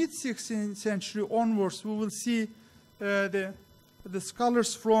mid-16th century onwards, we will see the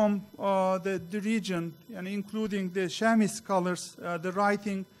scholars from the region, and including the Shami scholars, the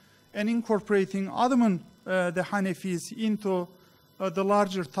writing and incorporating Ottoman the Hanefis into the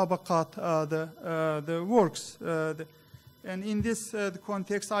larger tabaqat, the works. And in this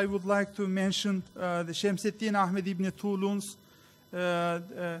context, I would like to mention the Shamseddin Ahmed ibn Tulun's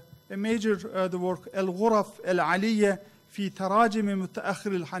a major the work Al-Ghuraf Al-Aliyya fi Tarajim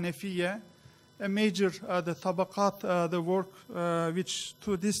Mutaakhir Al-Hanafiyya, a major the tabaqat the work which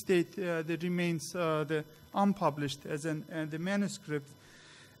to this date remains the unpublished as the manuscript.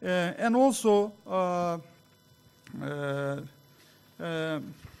 And also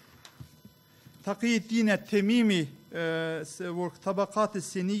Taqiyuddin al-Tamimi work Tabaqat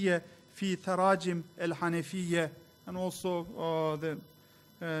al-Siniyya fi Tarajim al-Hanafiyya, and also the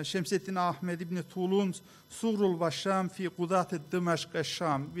Shamseddin Ahmed ibn Tulun's Sughru al-Basham fi Qudat al-Dimashq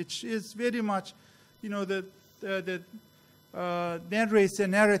al-Sham, which is very much, you know, narrates a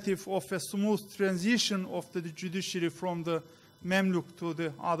narrative of a smooth transition of the judiciary from the Memluk to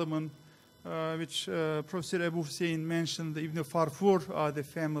the Ottoman, which Professor Abu Hussein mentioned, the Ibn Farfur, the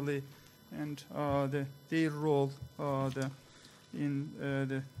family, and their role in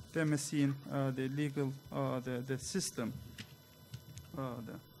the Damascene, the legal the system.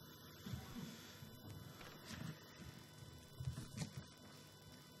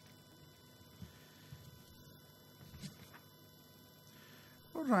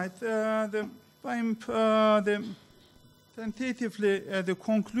 All right, I'm tentatively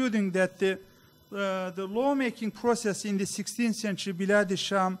concluding that the lawmaking process in the 16th century Bilad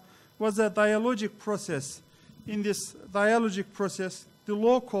al-Sham was a dialogic process. In this dialogic process, the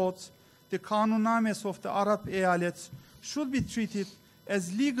law codes, the Kanunnames of the Arab eyalets, should be treated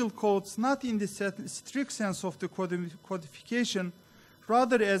as legal codes, not in the strict sense of the codification,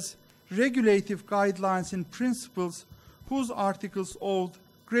 rather as regulative guidelines and principles whose articles owed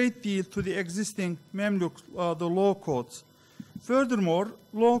great deal to the existing Memluk the law codes. Furthermore,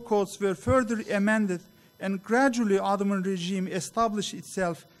 law codes were further amended, and gradually Ottoman regime established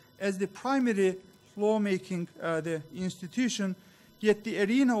itself as the primary lawmaking the institution, yet the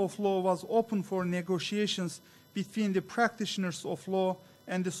arena of law was open for negotiations between the practitioners of law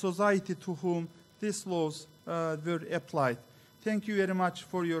and the society to whom these laws were applied. Thank you very much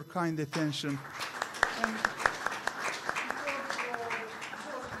for your kind attention.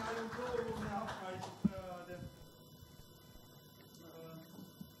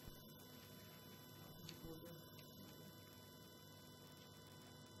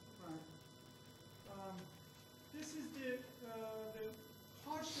 This is the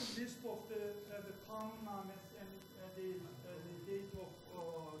partial list of the Kanunnames and the date of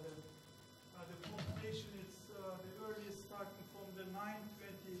the compilation. It's the earliest starting from the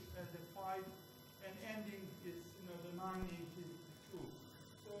 925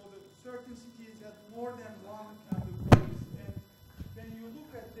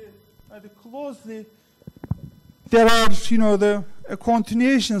 closely, there are, the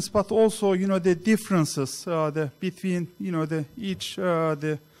continuations, but also, the differences between, each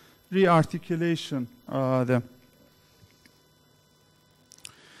the rearticulation.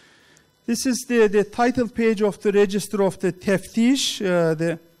 This is the title page of the Register of the Teftiş.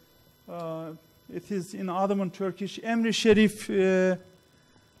 It is in Ottoman Turkish.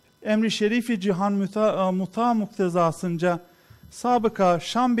 Emri Şerifi Cihan Muta Muktezasınca sabıka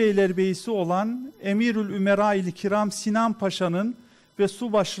Şam Beylerbeyisi olan Emirül Ümera-i Kiram Sinan Paşa'nın ve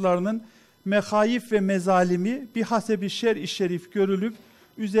subaşılarının mekayif ve mezalimi bihasebi şer-i şerif görülüp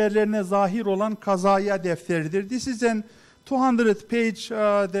üzerlerine zahir olan kazaya defteridir. This is an 200 page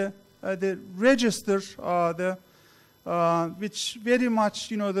the register which very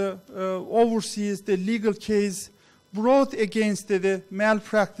much oversees the legal case brought against the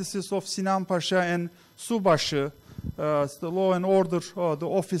malpractices of Sinan Pasha and Subaşı, the law and order the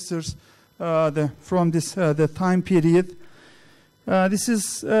officers from this the time period. This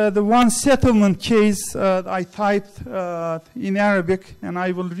is the one settlement case I typed in Arabic, and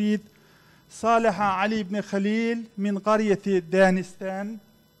I will read. Salaha Ali ibn Khalil min qaryati Danistan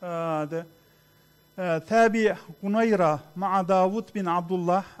تابع قنيرة مع داود بن عبد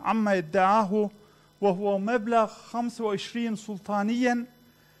الله عما ادعاه وهو مبلغ 25 سلطانيا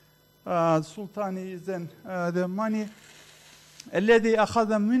سلطاني إذن the money الذي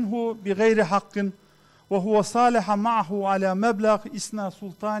أخذ منه بغير حق وهو صالح معه على مبلغ إسنا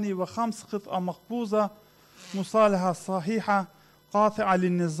سلطاني وخمس قطع مقبوضة مصالحة صحيحة قاطعة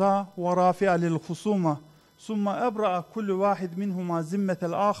للنزاع ورافعة للخصومة ثم أبرأ كل واحد منهما ذمة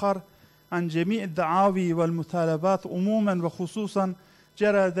الآخر عن جميع الدعاوي والمطالبات عموما وخصوصا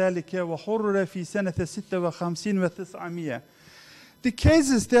جرى ذلك وحرر في سنة 56 و900. The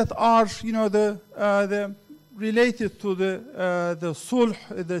cases that are, the related to the sulh,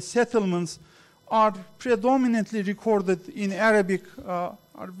 the settlements, are predominantly recorded in Arabic, are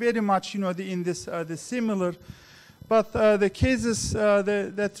very much, in this the similar. But the cases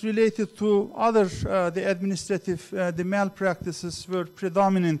that related to other the administrative the malpractices were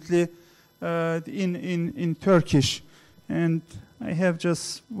predominantly in Turkish, and I have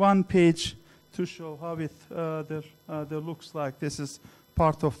just one page to show how it looks like. This is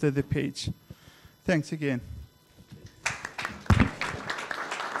part of the page. Thanks again.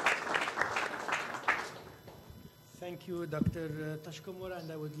 Thank you, Dr. Tashkomura,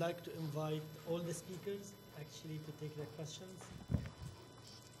 and I would like to invite all the speakers actually to take their questions.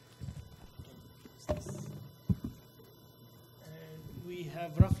 And we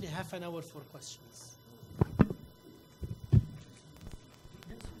have roughly half an hour for questions.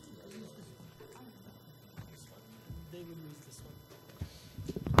 They will use this one.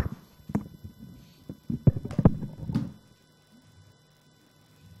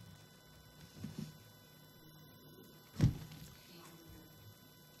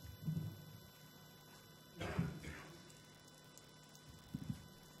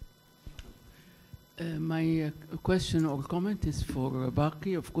 My question or comment is for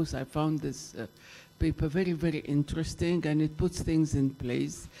Baqi. Of course, I found this paper very, very interesting, and it puts things in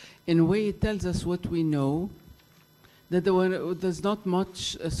place. In a way, it tells us what we know, that there's not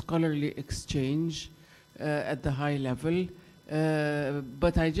much scholarly exchange at the high level.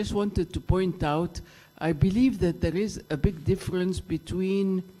 But I just wanted to point out, I believe that there is a big difference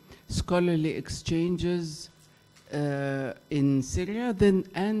between scholarly exchanges in Syria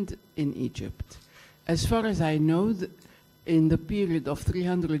and in Egypt. As far as I know, in the period of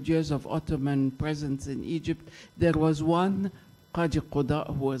 300 years of Ottoman presence in Egypt, there was one Qadi Quda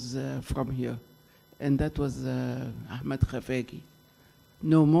who was from here, and that was Ahmad Khafagi.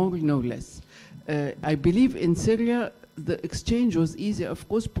 No more, no less. I believe in Syria, the exchange was easy. Of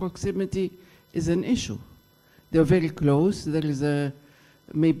course, proximity is an issue. They're very close. There is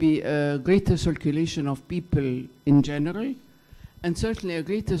maybe a greater circulation of people in general, and certainly a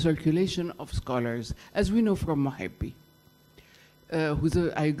greater circulation of scholars, as we know from Muhibbi, who's,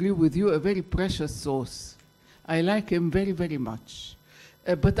 I agree with you, a very precious source. I like him very, very much.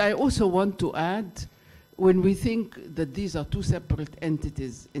 But I also want to add, when we think that these are two separate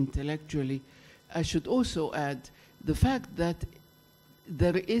entities intellectually, I should also add the fact that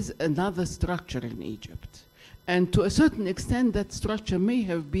there is another structure in Egypt. And to a certain extent, that structure may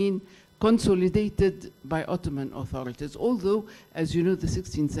have been consolidated by Ottoman authorities, although, as you know, the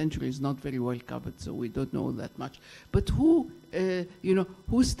 16th century is not very well covered, so we don't know that much. But who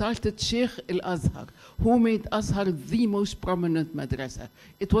started Sheikh al-Azhar? Who made Azhar the most prominent madrasa?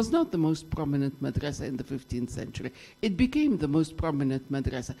 It was not the most prominent madrasa in the 15th century. It became the most prominent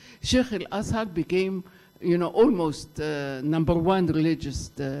madrasa. Sheikh al-Azhar became you know, almost number one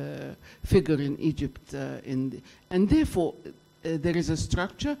religious figure in Egypt. And therefore, there is a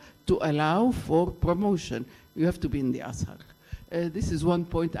structure to allow for promotion. You have to be in the Azhar. This is one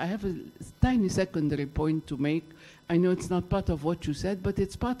point. I have a tiny secondary point to make. I know it's not part of what you said, but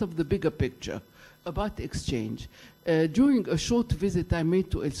it's part of the bigger picture about exchange. During a short visit I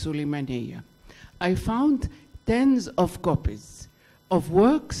made to El Sulaymaniyah, I found tens of copies of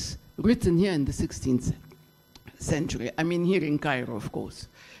works written here in the 16th century. I mean, here in Cairo, of course.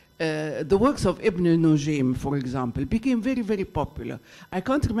 The works of Ibn Nujim, for example, became very, very popular. I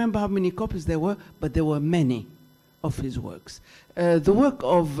can't remember how many copies there were, but there were many of his works. The work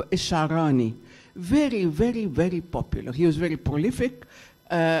of Isharani, very, very, very popular. He was very prolific.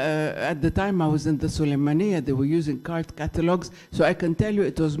 At the time I was in the Sulaymaniyah, they were using card catalogs, so I can tell you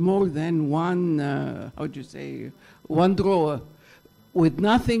it was more than one, one drawer with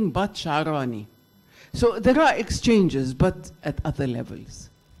nothing but Sharani. So there are exchanges, but at other levels.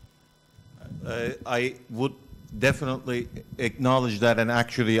 I would definitely acknowledge that, and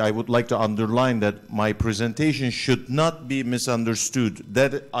actually I would like to underline that my presentation should not be misunderstood.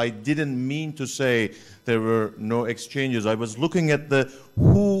 That I didn't mean to say there were no exchanges. I was looking at the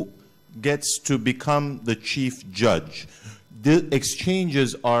who gets to become the chief judge. The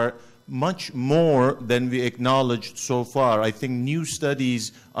exchanges are much more than we acknowledged so far. I think new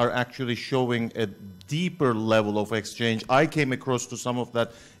studies are actually showing a deeper level of exchange. I came across to some of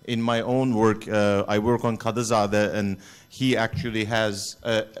that in my own work. I work on Qadizadeh, and he actually has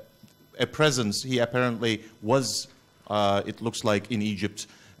a presence. He apparently was, it looks like, in Egypt,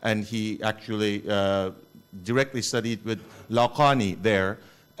 and he actually directly studied with Laqani there,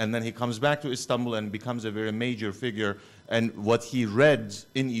 and then he comes back to Istanbul and becomes a very major figure. And what he read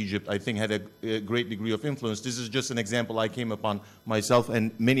in Egypt, I think, had a great degree of influence. This is just an example I came upon myself,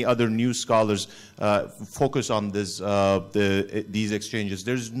 and many other new scholars focus on this, these exchanges.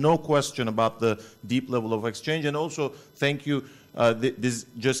 There's no question about the deep level of exchange. And also, thank you. This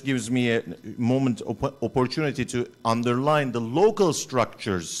just gives me a opportunity to underline the local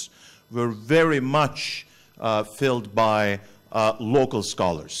structures were very much filled by local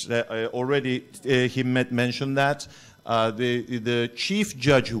scholars. Already, he mentioned that. The chief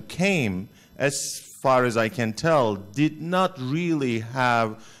judge who came, as far as I can tell, did not really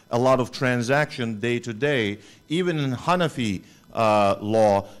have a lot of transaction day to day. Even in Hanafi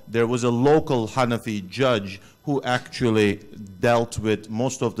law, there was a local Hanafi judge who actually dealt with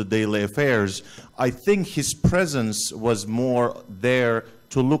most of the daily affairs. I think his presence was more there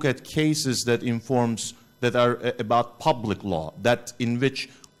to look at cases that are about public law, that in which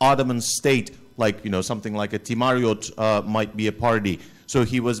Ottoman state, like, you know, something like a Timariot might be a party. So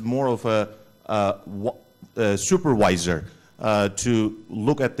he was more of a supervisor to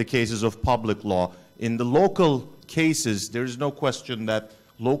look at the cases of public law. In the local cases, there is no question that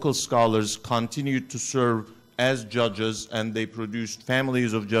local scholars continued to serve as judges, and they produced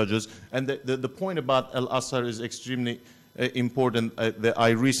families of judges. And the point about Al-Azhar is extremely important. I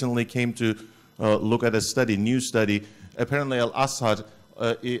recently came to look at a study, new study. Apparently Al-Azhar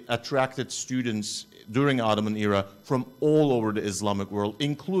it attracted students during Ottoman era from all over the Islamic world,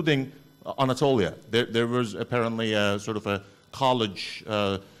 including Anatolia. There was apparently a sort of a college,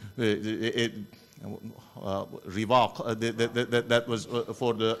 Rivaq, that was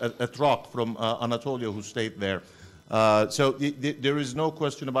for the Atrak from Anatolia who stayed there. So there is no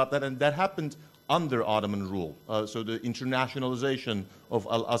question about that, and that happened under Ottoman rule. So the internationalization of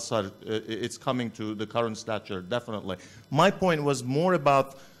Al-Azhar, it's coming to the current stature, definitely. My point was more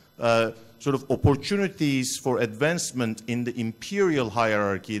about sort of opportunities for advancement in the imperial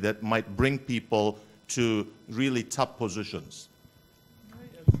hierarchy that might bring people to really top positions.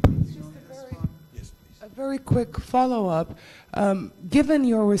 A very quick follow-up. Given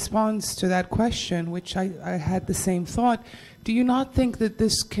your response to that question, which I had the same thought, do you not think that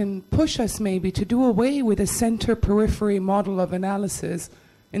this can push us maybe to do away with a center-periphery model of analysis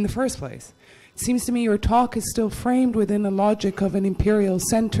in the first place? It seems to me your talk is still framed within a logic of an imperial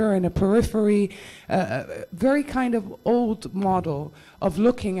center and a periphery, very kind of old model of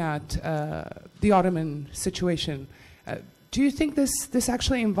looking at the Ottoman situation. Do you think this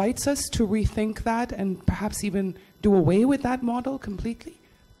actually invites us to rethink that and perhaps even do away with that model completely?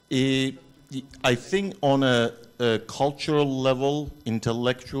 I think on a cultural level,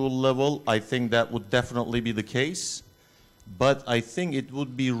 intellectual level, I think that would definitely be the case. But I think it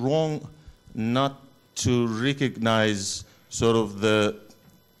would be wrong not to recognize sort of the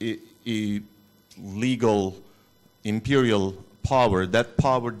legal imperial power. That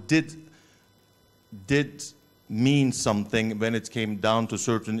power did mean something when it came down to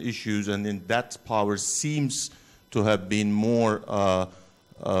certain issues, and in that power seems to have been more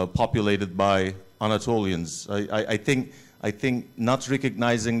populated by Anatolians. I think not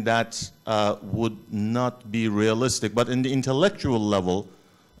recognizing that would not be realistic. But in the intellectual level,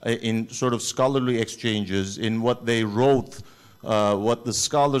 in sort of scholarly exchanges, in what they wrote, what the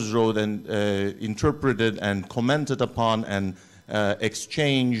scholars wrote and interpreted and commented upon and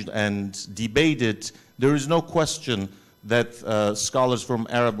exchanged and debated, there is no question that scholars from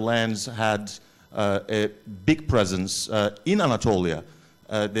Arab lands had a big presence in Anatolia.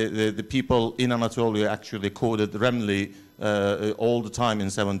 The people in Anatolia actually quoted Remli all the time in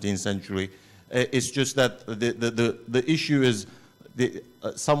 17th century. It's just that the issue is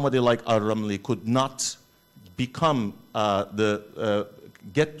somebody like Ar-Ramli could not become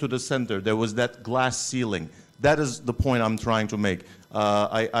get to the center. There was that glass ceiling. That is the point I'm trying to make.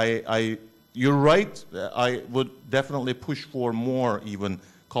 You're right. I would definitely push for more even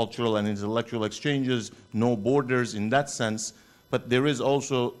cultural and intellectual exchanges, no borders in that sense. But there is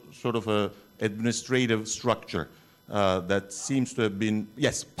also sort of a administrative structure that seems to have been,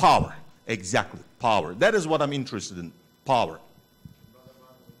 yes, power. Exactly, power. That is what I'm interested in, power.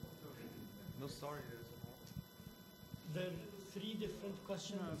 No, sorry. There are three different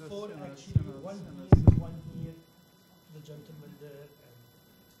questions. Four actually, one here, the gentleman there.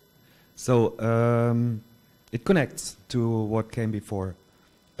 So it connects to what came before.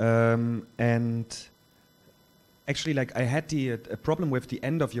 And actually, like, I had a problem with the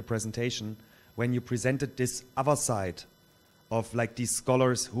end of your presentation when you presented this other side of like these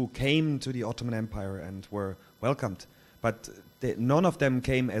scholars who came to the Ottoman Empire and were welcomed, but none of them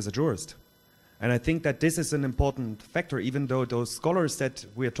came as a jurist. And I think that this is an important factor, even though those scholars that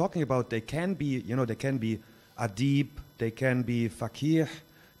we're talking about, they can be, you know, they can be adib, they can be faqih,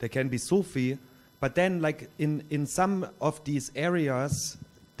 they can be Sufi, but then like in some of these areas,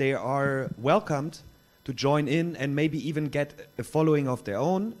 they are welcomed to join in and maybe even get a following of their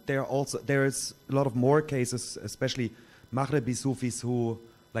own. There is a lot of more cases, especially Maghrebi Sufis who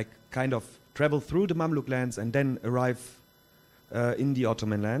like kind of travel through the Mamluk lands and then arrive in the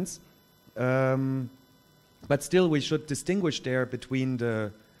Ottoman lands. But still, we should distinguish there between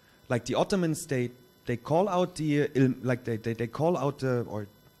the Ottomans. They call out they call out or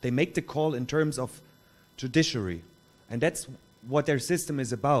they make the call in terms of judiciary, and that's what their system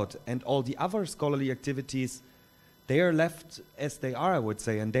is about. And all the other scholarly activities, they are left as they are, I would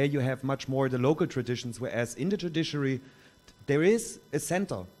say. And there you have much more the local traditions, whereas in the judiciary, there is a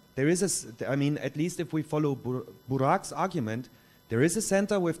center. There is I mean, at least if we follow Burak's argument, there is a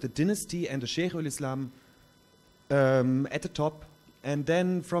center with the dynasty and the Sheikh al-Islam at the top. And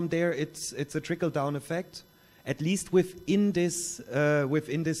then from there, it's a trickle-down effect, at least within this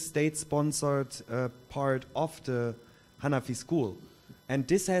state-sponsored part of the Hanafi school. And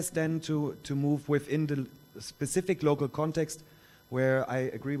this has then to move within the specific local context, where I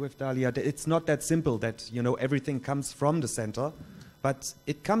agree with Dalia that it's not that simple that, you know, everything comes from the center, but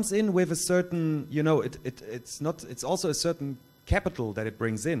it comes in with a certain, you know, it's also a certain capital that it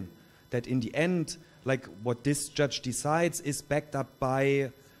brings in, that in the end, like what this judge decides is backed up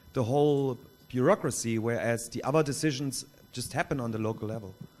by the whole bureaucracy, whereas the other decisions just happen on the local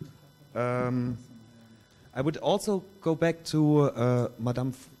level. I would also go back to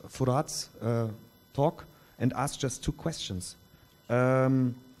Madame Furat's talk and ask just two questions. How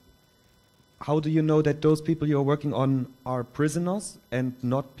do you know that those people you're working on are prisoners and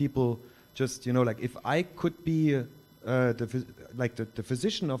not people just, you know, like if I could be the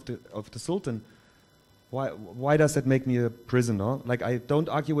physician of the Sultan, why does that make me a prisoner? Like, I don't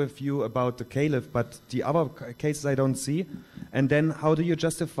argue with you about the caliph, but the other cases I don't see. And then how do you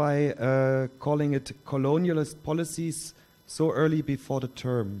justify calling it colonialist policies so early before the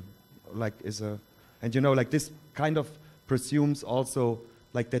term? Like, and you know, like this kind of presumes also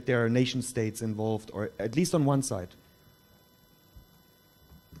like that there are nation states involved, or at least on one side.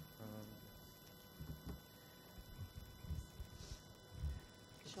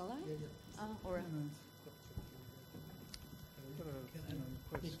 Shall I? Or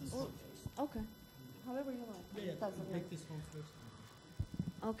okay, however you like. Yeah, Doesn't matter. take this one first.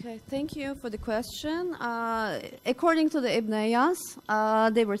 Okay, thank you for the question. According to the Ibn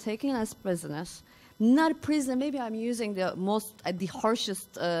Iyas, they were taken as prisoners. Not prisoner, maybe I'm using the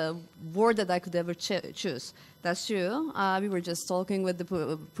harshest word that I could ever choose. That's true. We were just talking with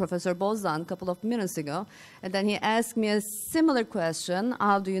the Professor Bozdan a couple of minutes ago, and then he asked me a similar question.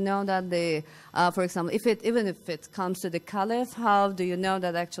 How do you know that for example, even if it comes to the caliph, how do you know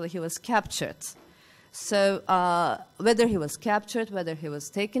that actually he was captured? So whether he was captured, whether he was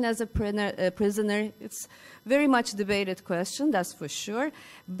taken as a prisoner, it's very much debated question, that's for sure.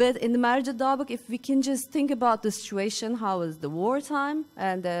 But in the Marja Dabak, if we can just think about the situation, how was the wartime,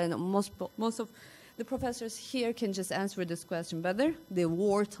 and then most of the professors here can just answer this question better, the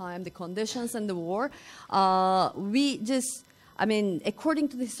wartime, the conditions in the war. I mean, according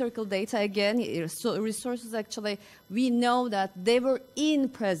to the historical data, again, resources actually, we know that they were in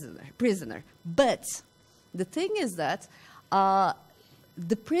prisoner. But the thing is that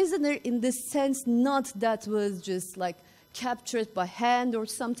the prisoner in this sense, not that was just like captured by hand or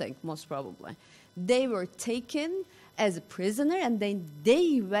something, most probably. They were taken as a prisoner and then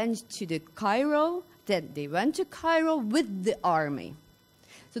they went to the Cairo, then they went to Cairo with the army.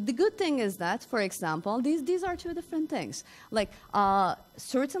 So the good thing is that, for example, these are two different things. Like,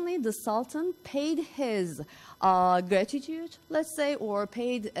 certainly the Sultan paid his gratitude, let's say, or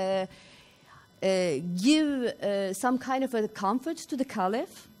paid, give some kind of a comfort to the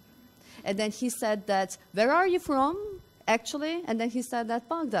Caliph. And then he said that, where are you from, actually? And then he said that,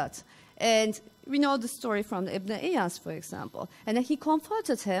 Baghdad. And we know the story from Ibn Iyas, for example. And then he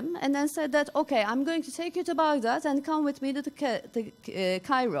comforted him and then said that, okay, I'm going to take you to Baghdad and come with me to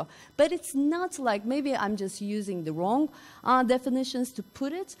Cairo. But it's not like, maybe I'm just using the wrong definitions to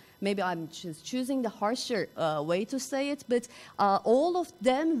put it. Maybe I'm just choosing the harsher way to say it. But all of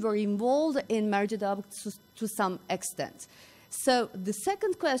them were involved in Marja Dabak to some extent. So the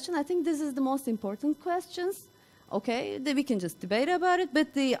second question, I think this is the most important questions. Okay, then we can just debate about it, but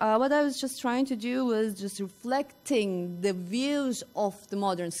what I was just trying to do was just reflecting the views of the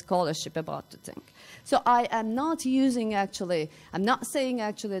modern scholarship about the thing. So I am not using actually, I'm not saying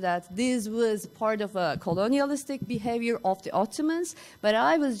actually that this was part of a colonialistic behavior of the Ottomans, but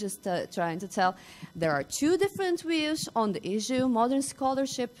I was just trying to tell there are two different views on the issue. Modern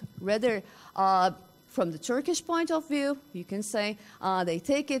scholarship, rather from the Turkish point of view, you can say they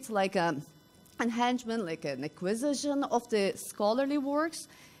take it like enhancement, like an acquisition of the scholarly works,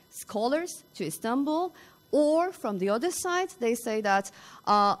 scholars to Istanbul, or from the other side, they say that,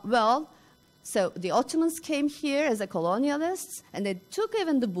 well, so the Ottomans came here as a colonialists, and they took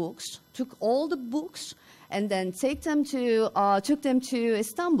even the books, took all the books, and then took them to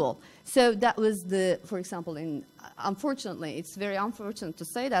Istanbul. So that was the, for example, unfortunately, it's very unfortunate to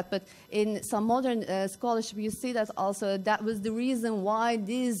say that, but in some modern scholarship, you see that also that was the reason why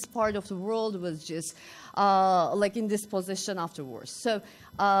this part of the world was just like in this position afterwards. So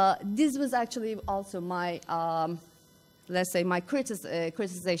this was actually also my, let's say, my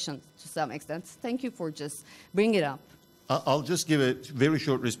criticization to some extent. Thank you for just bringing it up. I'll just give a very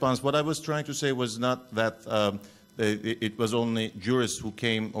short response. What I was trying to say was not that it was only jurists who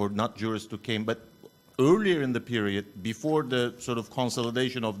came, or not jurists who came, but earlier in the period, before the sort of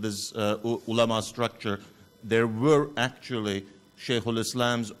consolidation of this ulama structure, there were actually Shaykhul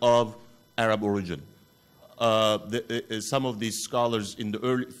Islams of Arab origin. Some of these scholars in the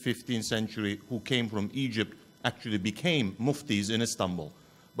early 15th century who came from Egypt actually became muftis in Istanbul.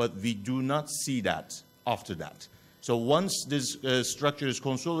 But we do not see that after that. So once this structure is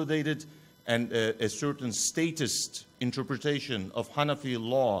consolidated and a certain statist interpretation of Hanafi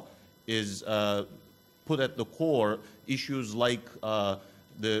law is put at the core, issues like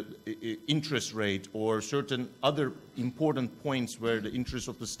the interest rate or certain other important points where the interests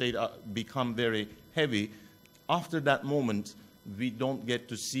of the state become very heavy, after that moment, we don't get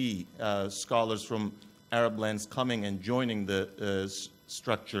to see scholars from Arab lands coming and joining the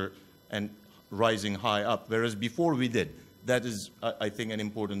structure and rising high up, whereas before we did. That is, I think, an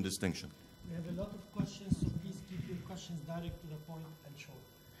important distinction. We have a lot of questions, so please keep your questions direct to the point and short.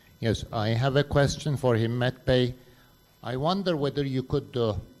 Yes, I have a question for Himmet Bey. I wonder whether you could,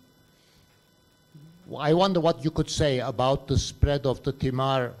 I wonder what you could say about the spread of the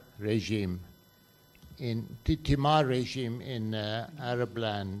Timar regime in Arab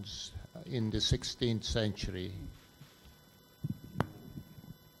lands in the 16th century.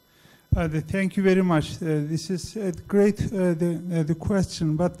 Thank you very much. This is a great the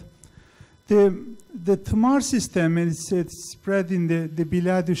question, but the Timar system is spread in the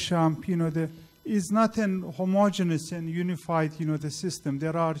Bilad Sham. Is not an homogeneous and unified the system.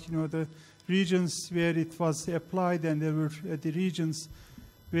 There are the regions where it was applied, and there were the regions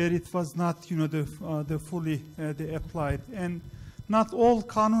where it was not the fully applied. And not all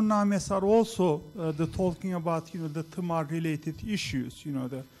Kanunnames are also talking about the Timar related issues.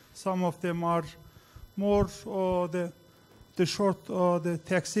 Some of them are more the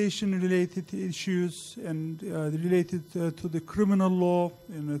taxation related issues and related to the criminal law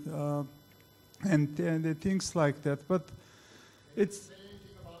and the things like that. But it's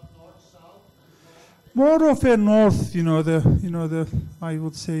more of a north, I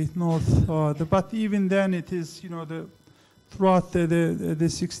would say north, but even then it is, throughout the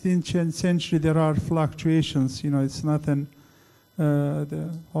 16th century there are fluctuations, it's not the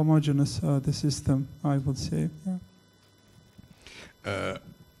homogeneous the system, I would say. Yeah.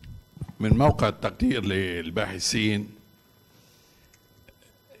 من موقع التقدير للباحثين،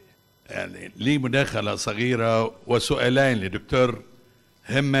 يعني لي مداخلة صغيرة وسؤالين لدكتور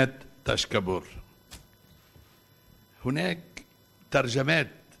همت تشكبر. هناك ترجمات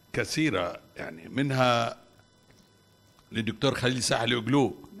كثيرة، يعني منها لدكتور خليل ساحل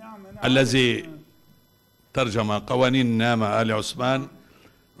أوغلو الذي ترجم قوانين النامة آل عثمان.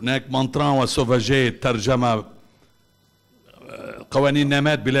 هناك مونتران وسوفاجي ترجم قوانين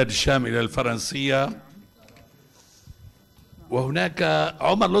نامات بلاد الشام إلى الفرنسية. وهناك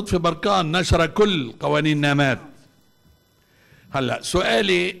عمر لطفي بركان نشر كل قوانين نامات. هلا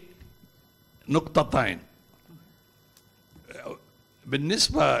سؤالي نقطتين.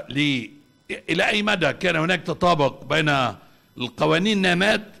 بالنسبة لي إلى أي مدى كان هناك تطابق بين القوانين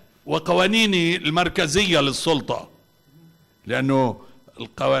نامات وقوانين المركزية للسلطة؟ لأنه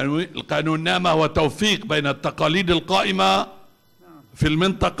القانون نامة هو توفيق بين التقاليد القائمة في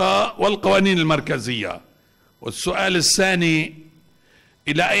المنطقة والقوانين المركزية. والسؤال الثاني،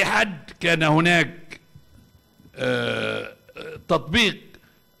 إلى أي حد كان هناك تطبيق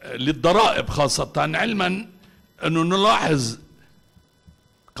للضرائب خاصة، علما أنه نلاحظ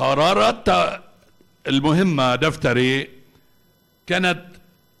قرارات المهمة دفتري كانت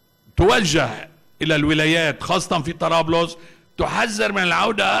توجه إلى الولايات خاصة في طرابلس تحذر من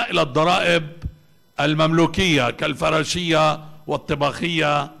العودة إلى الضرائب المملوكية كالفراشية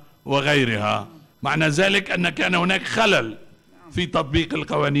والطباخية وغيرها. معنى ذلك أن كان هناك خلل في تطبيق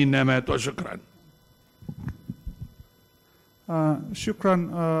القوانين نامات. وشكرا. شكرا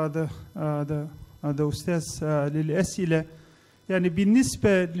ده أستاذ للأسئلة. يعني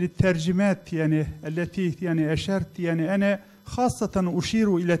بالنسبة للترجمات يعني التي يعني أشرت، يعني أنا خاصة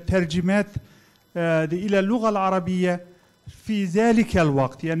أشير إلى الترجمات إلى اللغة العربية في ذلك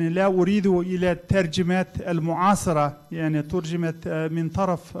الوقت، يعني لا أريد إلى الترجمات المعاصرة يعني ترجمت من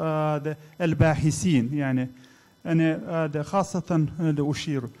طرف الباحثين، يعني أنا خاصة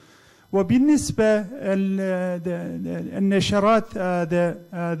أشير. وبالنسبة النشرات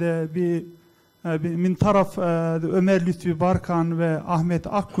من طرف عمر لطفي باركان وأحمد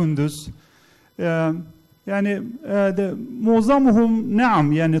أككندز، يعني معظمهم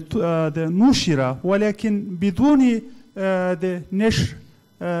نعم يعني نشر، ولكن بدون نشر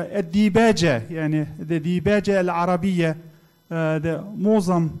الديباجة، يعني الديباجة العربية،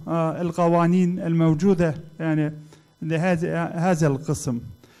 معظم القوانين الموجودة يعني هذا القسم.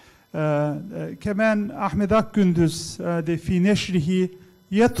 كمان أحمد أككندز في نشره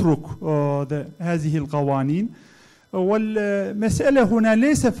يترك هذه القوانين. والمسألة هنا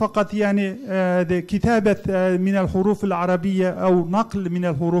ليس فقط يعني كتابة من الحروف العربية أو نقل من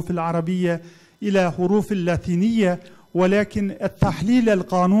الحروف العربية إلى حروف اللاتينية، ولكن التحليل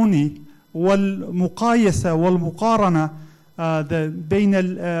القانوني والمقايسة والمقارنة بين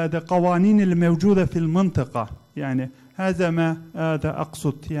القوانين الموجودة في المنطقة. يعني هذا ما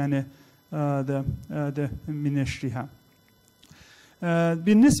أقصد يعني من نشرها.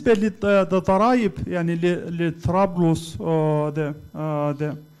 بالنسبة للضرائب يعني لطرابلس،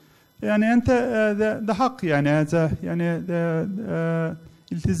 يعني أنت ده حق، يعني هذا يعني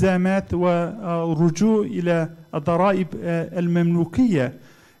التزامات ورجوع إلى الضرائب المملوكية.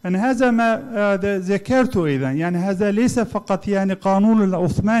 يعني هذا ما ذكرته أيضا، يعني هذا ليس فقط يعني قانون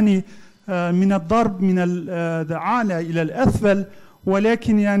العثماني من الضرب من الأعلى إلى الأسفل،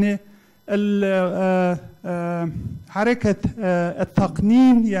 ولكن يعني حركة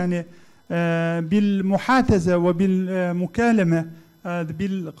التقنين يعني بالمحاتزة وبالمكالمة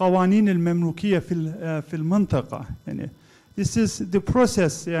بالقوانين المملوكية في المنطقة. يعني this is the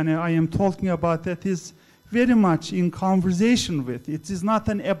process يعني I am talking about that is very much in conversation with. It is not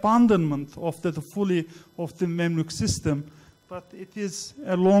an abandonment of the fully of the Memluk system, but it is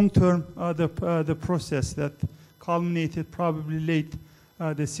a long-term the process that culminated probably late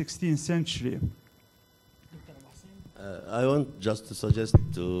the 16th century. I want just to suggest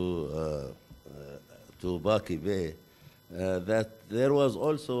to Baki Bey that there was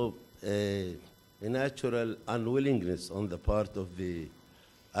also a natural unwillingness on the part of the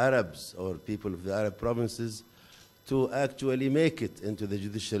Arabs or people of the Arab provinces to actually make it into the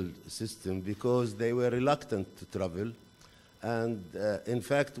judicial system because they were reluctant to travel. And in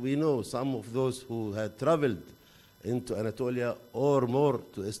fact, we know some of those who had traveled into Anatolia or more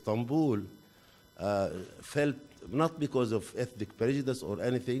to Istanbul felt not because of ethnic prejudice or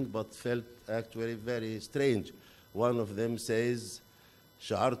anything, but felt actually very strange. One of them says,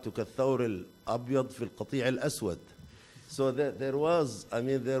 شعرت كالثور الأبيض في القطيع الأسود. So there was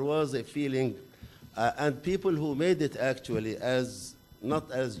a feeling, and people who made it actually as,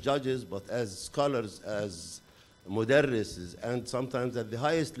 not as judges, but as scholars, as mudarrises, and sometimes at the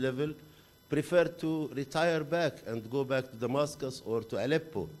highest level, preferred to retire back and go back to Damascus or to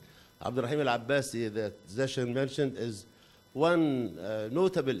Aleppo. Abdurrahim al-Abbasi, that Zashan mentioned, is one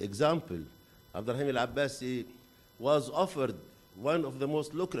notable example. Abdurrahim al-Abbasi was offered one of the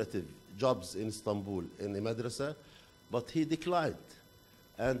most lucrative jobs in Istanbul in the madrasa, but he declined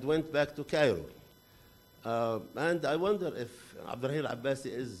and went back to Cairo. And I wonder if Abdurrahim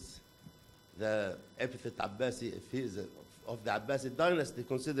al-Abbasi is the epithet Abbasi, if he is of the Abbasid dynasty,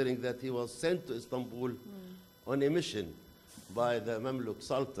 considering that he was sent to Istanbul on a mission by the Mamluk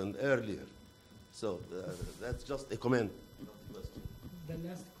Sultan earlier. So that's just a comment. The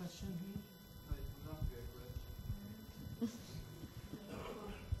last question here.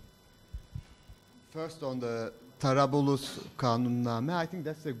 First, on the Tarabulus Kanunname, I think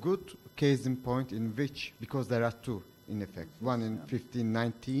that's a good case in point in which, because there are two in effect, one in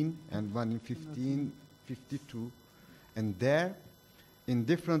 1519 and one in 1552. And there, in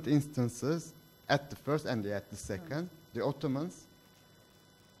different instances, at the first and at the second, the Ottomans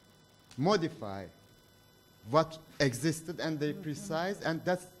modify what existed and they precise, and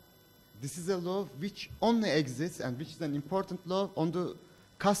this is a law which only exists and which is an important law on the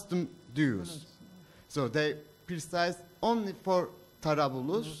custom dues. So they precise only for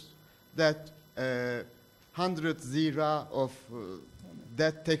Tarabulus that 100 zira of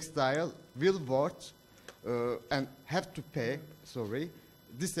that textile will worth and have to pay,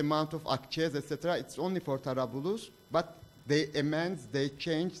 this amount of akçes, etc. It's only for Tarabulus, but they amend, they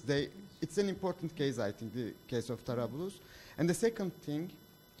change, it's an important case, I think, the case of Tarabulus. And the second thing,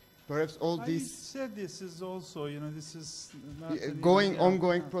 perhaps all these... I said this is also, this is...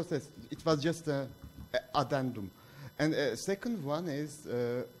 ongoing process. It was just an addendum. And second one is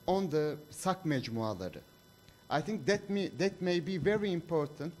on the sak mecmuaları. I think that may be very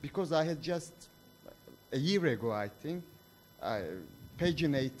important, because I had just, a year ago, I think, I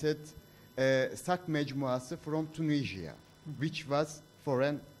paginated sak mecmuası from Tunisia, which was for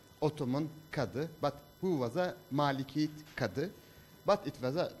an Ottoman Kadı, but who was a Malikite Kadı, but it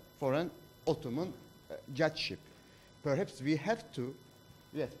was for an Ottoman judgeship. Perhaps we have to,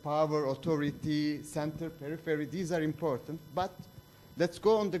 yes, power, authority, center, periphery, these are important, but let's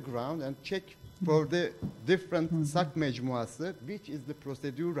go on the ground and check for the different sak mecmuası, which is the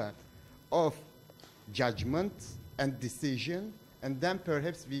procedure of judgment and decision, and then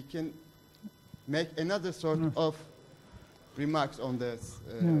perhaps we can make another sort of remarks on this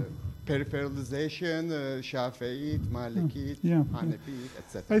peripheralization, Shafi'ite, Malikite, Hanefite,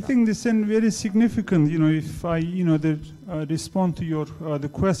 etc. I think this is very significant. If I, respond to your the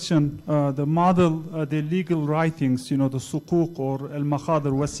question, the model, the legal writings, the Sukuk or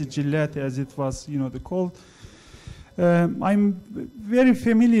al-Makhadir was-Sijillat, as it was, called. I'm very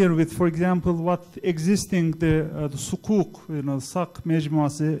familiar with, for example, what existing the Sukuk, Sak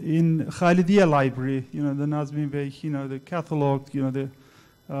Mecmuası in Khalidiyya Library, the Nazmi Bey, the catalog, the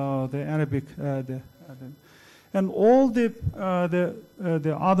Arabic, and all the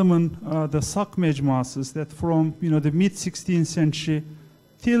Ottoman, the Sak Mecmuası that from the mid 16th century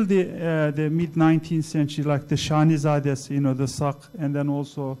till the mid 19th century, like the Shanizades, the Sak, and then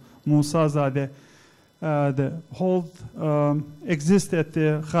also Musazade. The whole exists at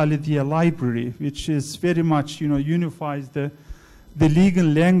the Khalidiyya Library, which is very much, unifies the legal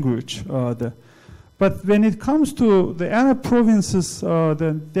language. But when it comes to the Arab provinces,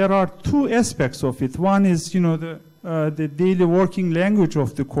 there are two aspects of it. One is, the daily working language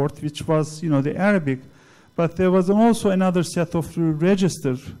of the court, which was, the Arabic. But there was also another set of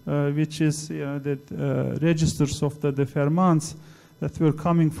register, which is the registers of the fermans that were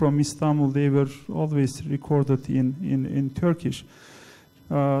coming from Istanbul. They were always recorded in Turkish.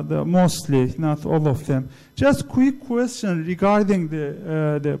 Mostly, not all of them. Just quick question regarding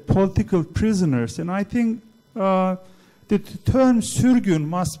the political prisoners. And I think the term sürgün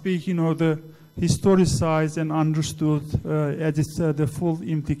must be, the historicized and understood as it's the full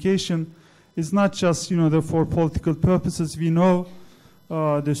implication. It's not just, for political purposes. We know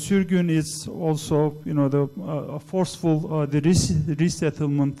the sürgün is also, the forceful the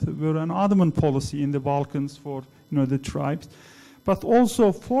resettlement were an Ottoman policy in the Balkans for, the tribes, but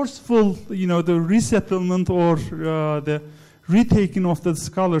also forceful, the resettlement or the retaking of the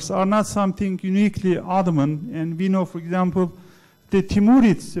scholars are not something uniquely Ottoman. And we know, for example, the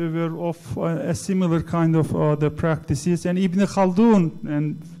Timurids were of a similar kind of the practices, and Ibn Khaldun,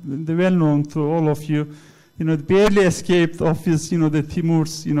 and the well known to all of you, barely escaped of his, the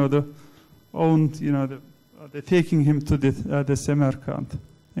Timurs, the owned, the taking him to the Samarkand.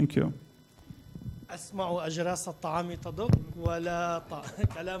 Thank you. أسمع أجراس الطعام تدق ولا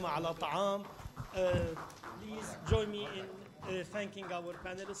كلام على طعام. Please join me in thanking our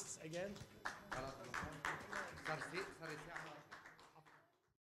panelists again.